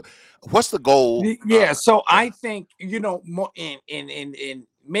line. So what's the goal? Yeah, so Yeah. I think in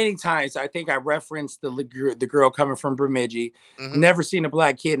many times I think I referenced the girl coming from Bemidji, Hmm. never seen a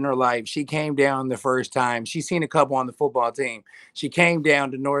black kid in her life. She came down the first time. She seen a couple on the football team. She came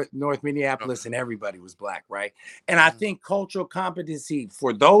down to North Okay. Minneapolis, and everybody was black, right? And I Hmm. think cultural competency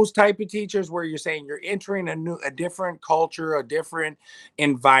for those type of teachers, where you're saying you're entering a different culture, a different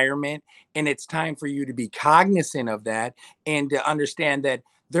environment, and it's time for you to be cognizant of that and to understand that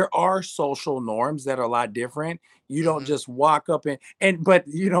there are social norms that are a lot different. You don't Hmm. just walk up but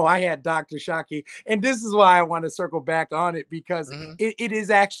I had Dr. Shaki, and this is why I want to circle back on it because Hmm. it is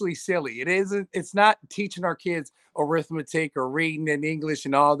actually silly. It's not teaching our kids arithmetic or reading in English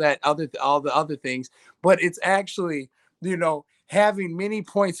and all the other things, but it's actually, having many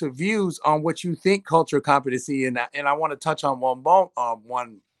points of views on what you think cultural competency. And I want to touch on one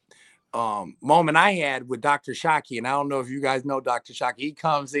moment I had with Dr. Shockey. And I don't know if you guys know Dr. Shockey.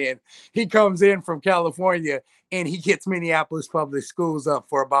 He comes in from California and he gets Minneapolis public schools up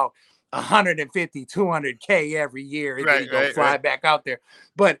for about 150, 200K every year, and then he Right, go right, fly right. back out there.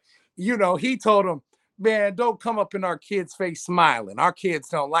 But he told him, man, don't come up in our kids' face smiling. Our kids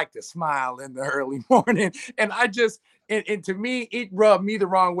don't like to smile in the early morning. And I just, and to me, it rubbed me the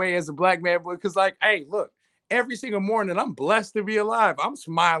wrong way as a black man, because like, hey, look, every single morning I'm blessed to be alive. I'm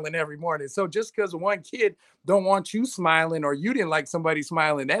smiling every morning. So just because one kid don't want you smiling, or you didn't like somebody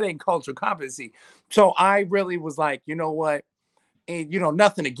smiling, that ain't cultural competency. So I really was like, you know what? And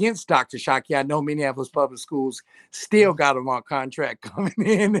nothing against Dr. Shockey. I know Minneapolis Public Schools still Mhm. got him on contract coming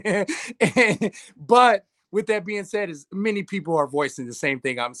in. But with that being said, is many people are voicing the same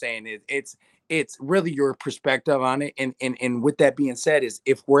thing I'm saying. It's really your perspective on it. And with that being said, is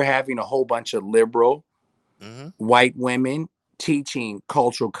if we're having a whole bunch of liberal Mhm. white women teaching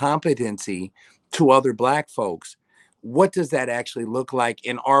cultural competency to other black folks, what does that actually look like?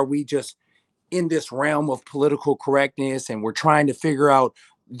 And are we just in this realm of political correctness, and we're trying to figure out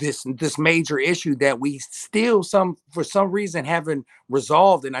this major issue that we still some for some reason haven't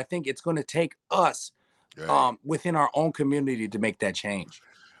resolved? And I think it's going to take us Right. within our own community to make that change.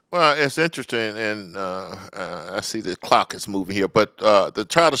 Well, it's interesting, and I see the clock is moving here. But the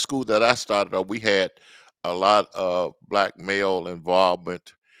charter school that I started, we had a lot of black male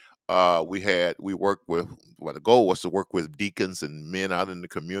involvement. We worked with, well, the goal was to work with deacons and men out in the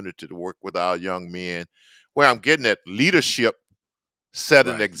community to work with our young men. Where I'm getting at, leadership set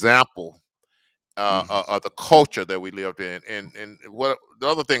an Right. example Mhm. of the culture that we lived in. And what the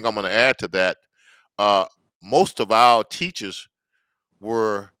other thing I'm going to add to that, uh, most of our teachers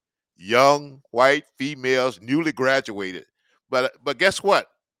were young white females, newly graduated. But guess what?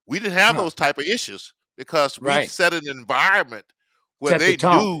 We didn't have Huh. those type of issues because we Right. set an environment where Set the they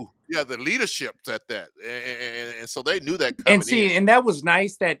tone. knew, yeah, the leadership set that, and so they knew that And coming in. see, and that was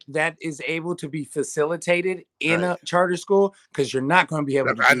nice that that is able to be facilitated in Right. a charter school, because you're not going to be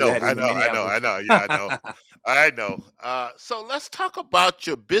able to I do know, that I in the know, I know, Minneapolis. I know. Yeah, I know. I know. So let's talk about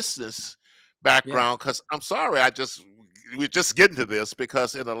your business Yeah. background, because I'm sorry, we're just getting to this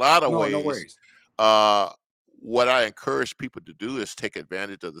because in a lot of No, no ways, worries. uh, what I encourage people to do is take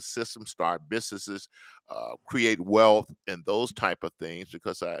advantage of the system, start businesses, create wealth, and those type of things,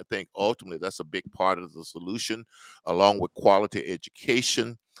 because I think ultimately that's a big part of the solution, along with quality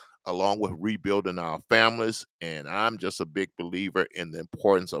education, along with rebuilding our families. And I'm just a big believer in the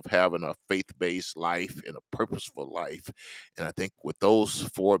importance of having a faith-based life and a purposeful life. And I think with those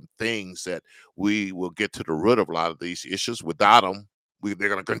four things that we will get to the root of a lot of these issues. Without them, they're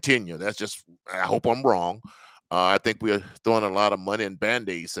going to continue. That's just, I hope I'm wrong. I think we're throwing a lot of money and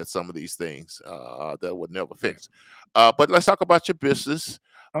band-aids at some of these things that would never Yeah. fix. But let's talk about your business.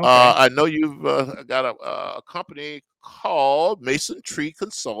 Okay. I know you've got a company called Mason Tree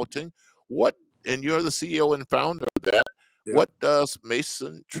Consulting. What, and you're the CEO and founder of that. Yeah. What does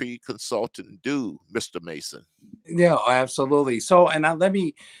Mason Tree Consulting do, Mr. Mason? Yeah, absolutely. So, and let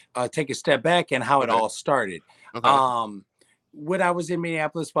me take a step back and how it Okay. all started. Okay. Um, when I was in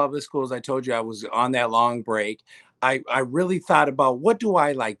Minneapolis Public Schools, I told you I was on that long break. I really thought about, what do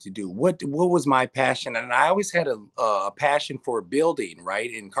I like to do? What was my passion? And I always had a passion for building, right,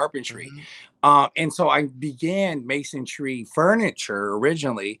 in carpentry. Hmm. And so I began masonry furniture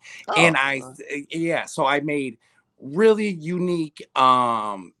originally, and Oh, yeah, so I made really unique,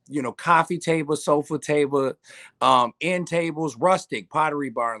 coffee table, sofa table, end tables, rustic, pottery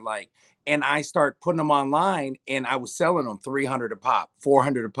barn like. And I start putting them online, and I was selling them 300 a pop,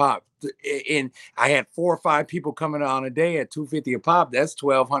 400 a pop. And I had 4 or 5 people coming on a day at 250 a pop. That's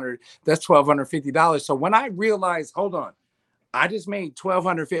 1200. That's $1,250. So when I realized, hold on, I just made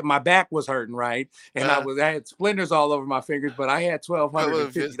 1,250. My back was hurting, right? And uh, I had splinters all over my fingers, but I had twelve well, hundred well, and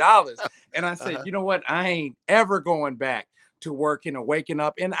if fifty it's- dollars. And I said, uh-huh. you know what? I ain't ever going back to working or waking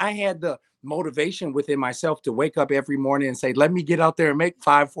up. And I had the motivation within myself to wake up every morning and say, let me get out there and make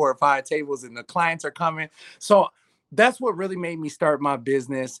 4 or 5 tables, and the clients are coming. So that's what really made me start my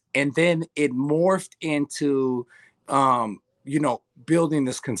business. And then it morphed into building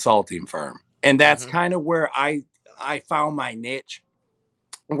this consulting firm. And that's Mhm. kind of where I found my niche,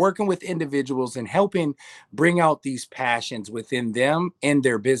 working with individuals and helping bring out these passions within them and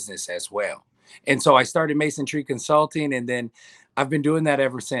their business as well. And so I started Mason Tree Consulting, and then I've been doing that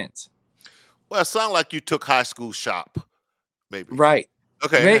ever since. Well, it sounds like you took high school shop, maybe. Right.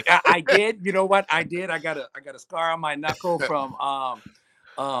 Okay. I did. You know what? I did. I got a scar on my knuckle from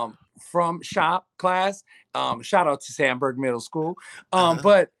shop class. Shout out to Sandberg Middle School. Uh-huh.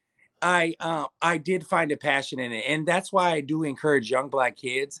 But I did find a passion in it, and that's why I do encourage young black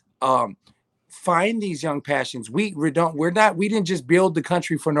kids. find these young passions. We didn't just build the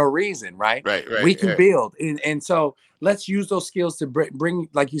country for no reason, right? Right, right, We can right, build, and so let's use those skills to bring,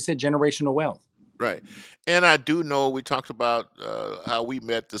 like you said, generational wealth. right. And I do know we talked about how we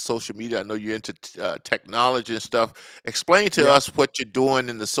met the social media. I know you're into technology and stuff. Explain to Yeah, us what you're doing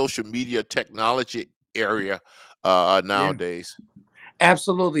in the social media technology area yeah. nowadays.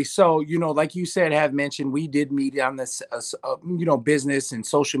 Absolutely. So, like you said, have mentioned, we did meet on this, business and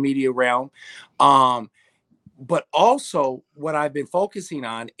social media realm. Um, but also, what I've been focusing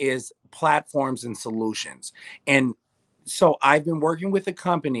on is platforms and solutions. And so, I've been working with a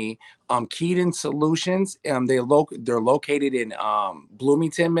company, Keaton Solutions. They're located in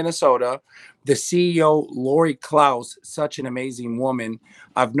Bloomington, Minnesota. The CEO, Lori Klaus, such an amazing woman.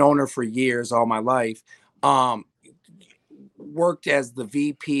 I've known her for years, all my life. Um, Worked as the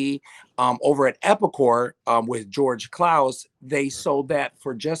VP over at Epicor with George Klaus. They sold that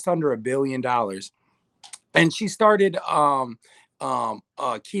for just under $1 billion, and she started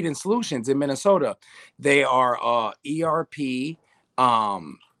Keaton Solutions in Minnesota. They are ERP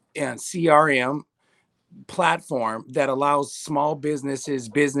and CRM platform that allows small businesses,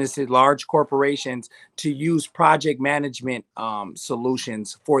 large corporations to use project management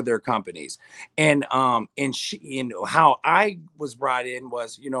solutions for their companies. And how I was brought in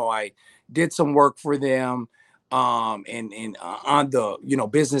was, I did some work for them, and on the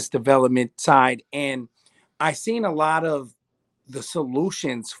business development side, and I seen a lot of the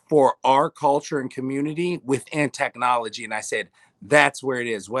solutions for our culture and community within technology. And I said, that's where it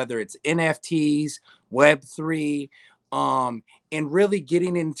is, whether it's NFTs, Web3, and really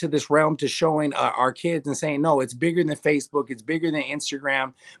getting into this realm to showing our kids and saying, no, it's bigger than Facebook, it's bigger than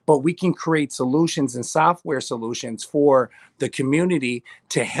Instagram, but we can create solutions and software solutions for the community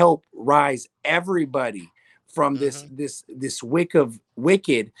to help rise everybody from this Hmm. this this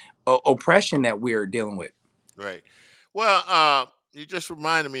wicked oppression that we're dealing with. Right. Well, you just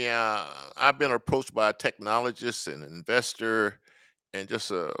reminded me. I've been approached by a technologist and investor, and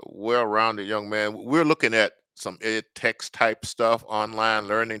just a well-rounded young man. We're looking at some ed text type stuff, online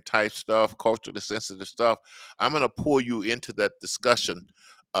learning type stuff, culturally sensitive stuff. I'm going to pull you into that discussion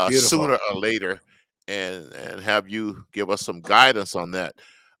Beautiful. sooner or later, and have you give us some guidance on that.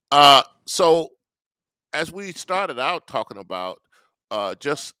 So as we started out talking about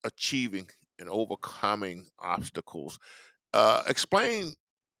just achieving and overcoming obstacles, explain,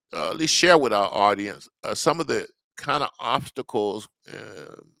 at least share with our audience some of the kind of obstacles,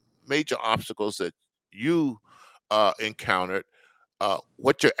 major obstacles that you encountered,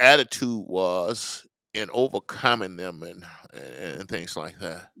 what your attitude was in overcoming them, and things like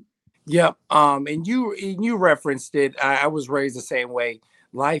that. Yep. And you referenced it. I was raised the same way.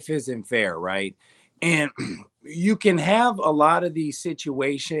 Life isn't fair, right? And you can have a lot of these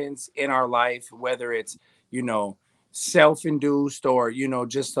situations in our life, whether it's, you know, self-induced or,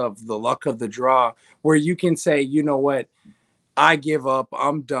 just of the luck of the draw, where you can say, you know what, I give up.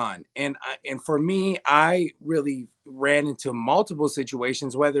 I'm done. And for me, I really ran into multiple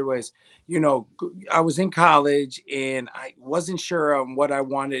situations. Whether it was, I was in college and I wasn't sure on what I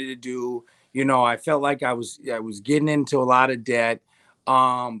wanted to do. I felt like I was getting into a lot of debt,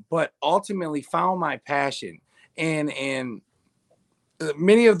 but ultimately found my passion. And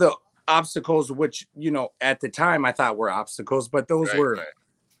many of the obstacles, which at the time I thought were obstacles, but those Right, were right.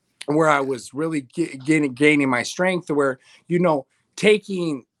 where I was really gaining my strength, where you know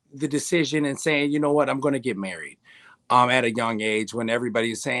taking the decision and saying, you know what, I'm going to get married at a young age, when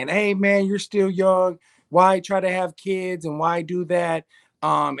everybody's saying, hey man, you're still young, why try to have kids and why do that?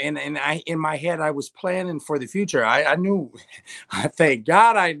 And I, in my head, I was planning for the future. I knew, thank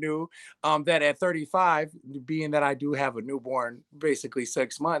God I knew, that at 35, being that I do have a newborn, basically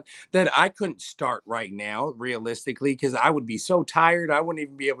 6 months, that I couldn't start right now, realistically, because I would be so tired. I wouldn't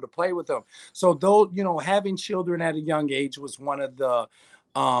even be able to play with them. So, though, having children at a young age was one of the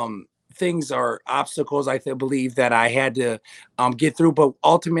things or obstacles believe that I had to get through. But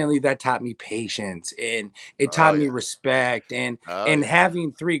ultimately, that taught me patience, and it Oh taught me yeah. respect, and Oh and yeah.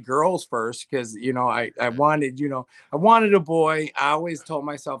 having three girls first, because I Yeah. wanted, I wanted a boy. I always told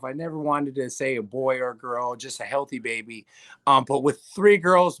myself I never wanted to say a boy or a girl, just a healthy baby. But with three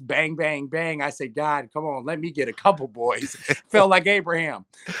girls, bang, bang, bang, I said, God, come on, let me get a couple boys. Felt like Abraham.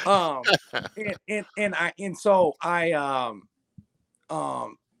 Um, and so I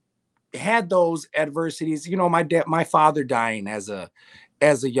had those adversities. My father dying as a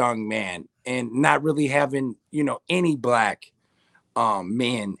young man, and not really having any black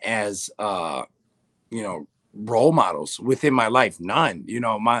men as you know role models within my life. None.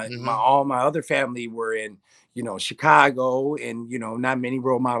 My Hmm. all my other family were in, Chicago, and not many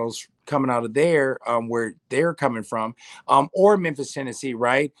role models coming out of there, where they're coming from, or Memphis, Tennessee,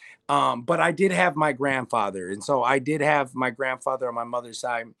 right? But I did have my grandfather, and so I did have my grandfather on my mother's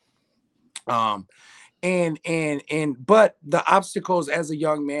side. Um, but the obstacles as a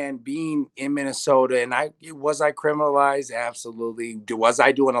young man being in Minnesota, and I criminalized? Absolutely. Was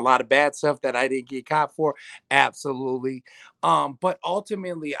I doing a lot of bad stuff that I didn't get caught for? Absolutely. But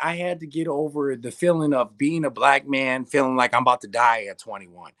ultimately I had to get over the feeling of being a black man, feeling like I'm about to die at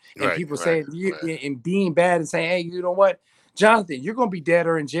 21. And Right, people right, saying right. and being bad and saying, hey, you know what? Jonathan, you're gonna be dead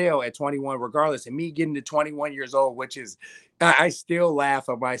or in jail at 21, regardless. And me getting to 21 years old, which is I still laugh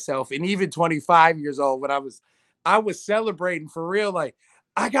at myself. And even 25 years old, when I was celebrating for real, like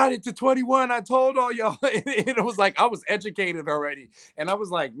I got it to 21. I told all y'all. And it was like I was educated already. And I was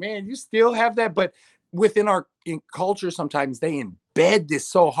like, man, you still have that. But within our culture, sometimes they embed this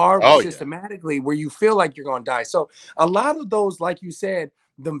so hard Oh yeah. systematically where you feel like you're gonna die. So a lot of those, like you said,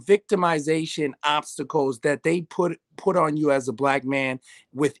 the victimization obstacles that they put on you as a black man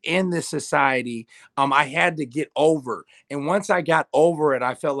within the society, I had to get over. And once I got over it,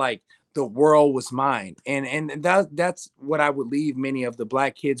 I felt like the world was mine. And that's what I would leave many of the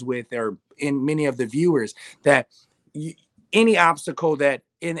black kids with, or in many of the viewers, that you, any obstacle that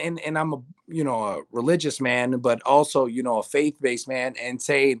and I'm a religious man, but also a faith-based man, and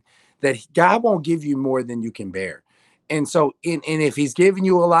saying that God won't give you more than you can bear. And so, and if he's giving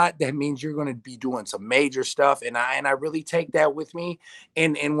you a lot, that means you're going to be doing some major stuff. And I really take that with me.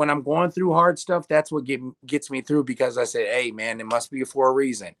 And when I'm going through hard stuff, that's what gets me through, because I said, hey man, it must be for a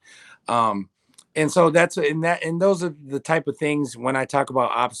reason. Um, and so and those are the type of things when I talk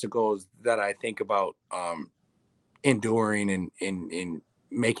about obstacles that I think about, enduring and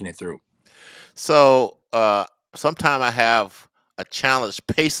making it through. So sometime I have a challenge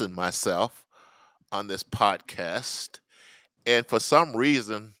pacing myself on this podcast, and for some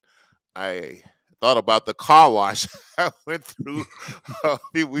reason I thought about the car wash I went through a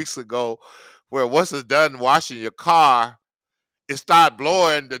few weeks ago, where once it's done washing your car, it started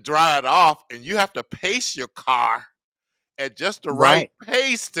blowing to dry it off, and you have to pace your car at just the right Right.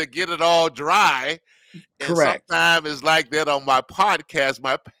 pace to get it all dry. And Correct. sometimes it's like that on my podcast.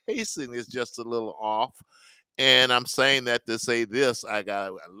 My pacing is just a little off. And I'm saying that to say this: I got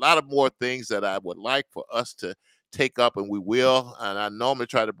a lot of more things that I would like for us to take up, and we will. And I normally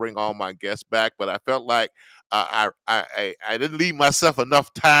try to bring all my guests back, but I felt like I didn't leave myself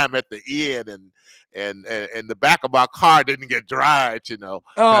enough time at the end, and the back of my car didn't get dried, kind of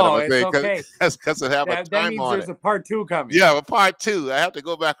Oh, a it's thing, okay. because it have a That time means on there's it. a part two coming. Yeah, but part two, I have to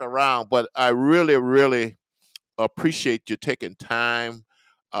go back around. But I really, really appreciate you taking time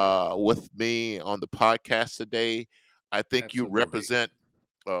with me on the podcast today. I think you Absolutely. represent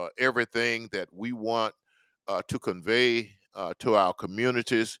everything that we want to convey to our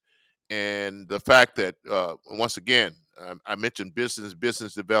communities. And the fact that, once again, I mentioned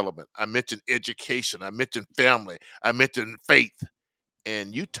business development, I mentioned education, I mentioned family, I mentioned faith,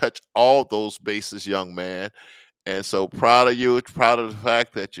 and you touch all those bases, young man. And so proud of you, proud of the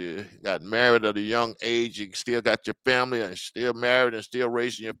fact that you got married at a young age. You still got your family and still married and still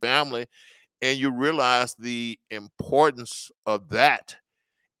raising your family. And you realize the importance of that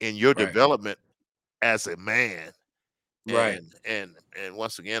in your Right. development as a man. Right. And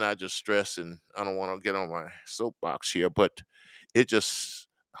once again, I just stress, and I don't want to get on my soapbox here, but it just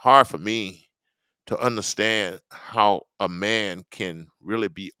hard for me to understand how a man can really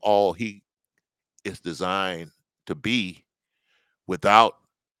be all he is designed to be without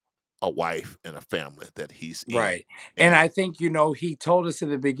a wife and a family that he's in. Right. And And I think, he told us in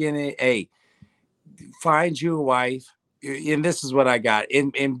the beginning, hey, find you a wife. And this is what I got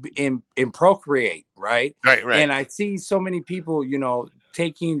in procreate, right? right, right, And I see so many people,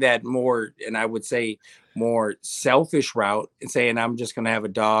 taking that more, and I would say more selfish route, and saying, I'm just gonna have a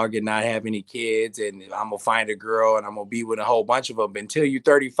dog and not have any kids, and I'm gonna find a girl and I'm gonna be with a whole bunch of them until you're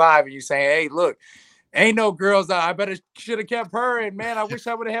 35, and you say, hey, look, ain't no girls. I better should have kept her. And man, I wish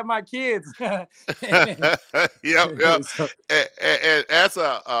I would have had my kids. yep, yep. So, And as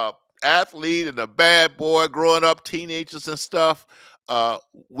a athlete and a bad boy growing up, teenagers and stuff, uh,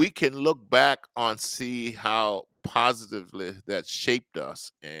 we can look back on see how positively that shaped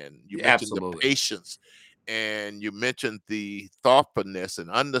us. And you mentioned the absolutely. patience, and you mentioned the thoughtfulness and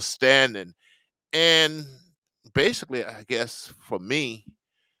understanding, and basically, I guess for me,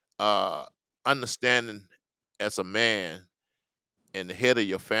 uh, understanding as a man and the head of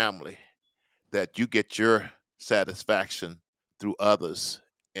your family that you get your satisfaction through others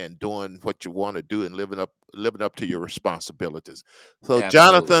and doing what you want to do and living up living up to your responsibilities. So, Absolutely.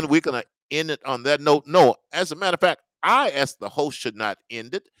 Jonathan, we're gonna end it on that note. No, as a matter of fact, I, as the host, should not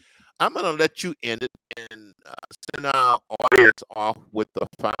end it. I'm gonna let you end it and send our audience off with the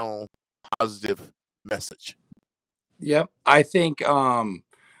final positive message. Yep. I think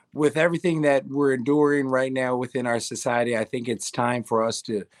with everything that we're enduring right now within our society, I think it's time for us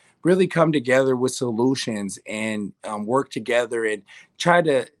to really come together with solutions and work together and try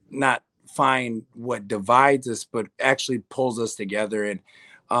to not find what divides us, but actually pulls us together. And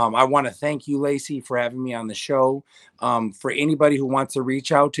I want to thank you, Lacey, for having me on the show. For anybody who wants to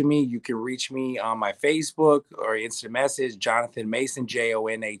reach out to me, you can reach me on my Facebook or instant message, Jonathan Mason,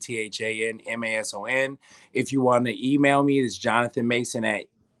 JonathanMason. If you want to email me, it's Jonathan Mason at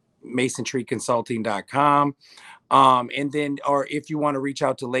masontreeconsulting.com. And then, or if you want to reach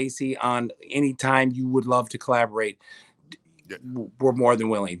out to Lacey on any time you would love to collaborate, Yeah, we're more than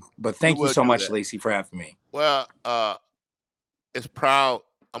willing. But we thank you will so do much, that. Lacey, for having me. Well, it's proud.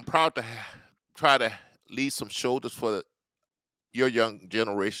 I'm proud to try to lead some shoulders for your young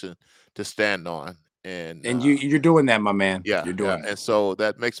generation to stand on. And And you're doing that, my man. yeah, You're yeah, doing that. and so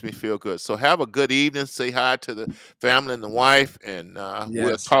that makes me feel good. So have a good evening. Say hi to the family and the wife, and we'll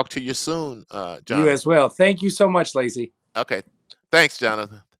Yes. talk to you soon, You Jonathan. as well. Thank you so much, Lacey. Okay, thanks,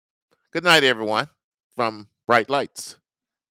 Jonathan. Good night, everyone, from Bright Lights.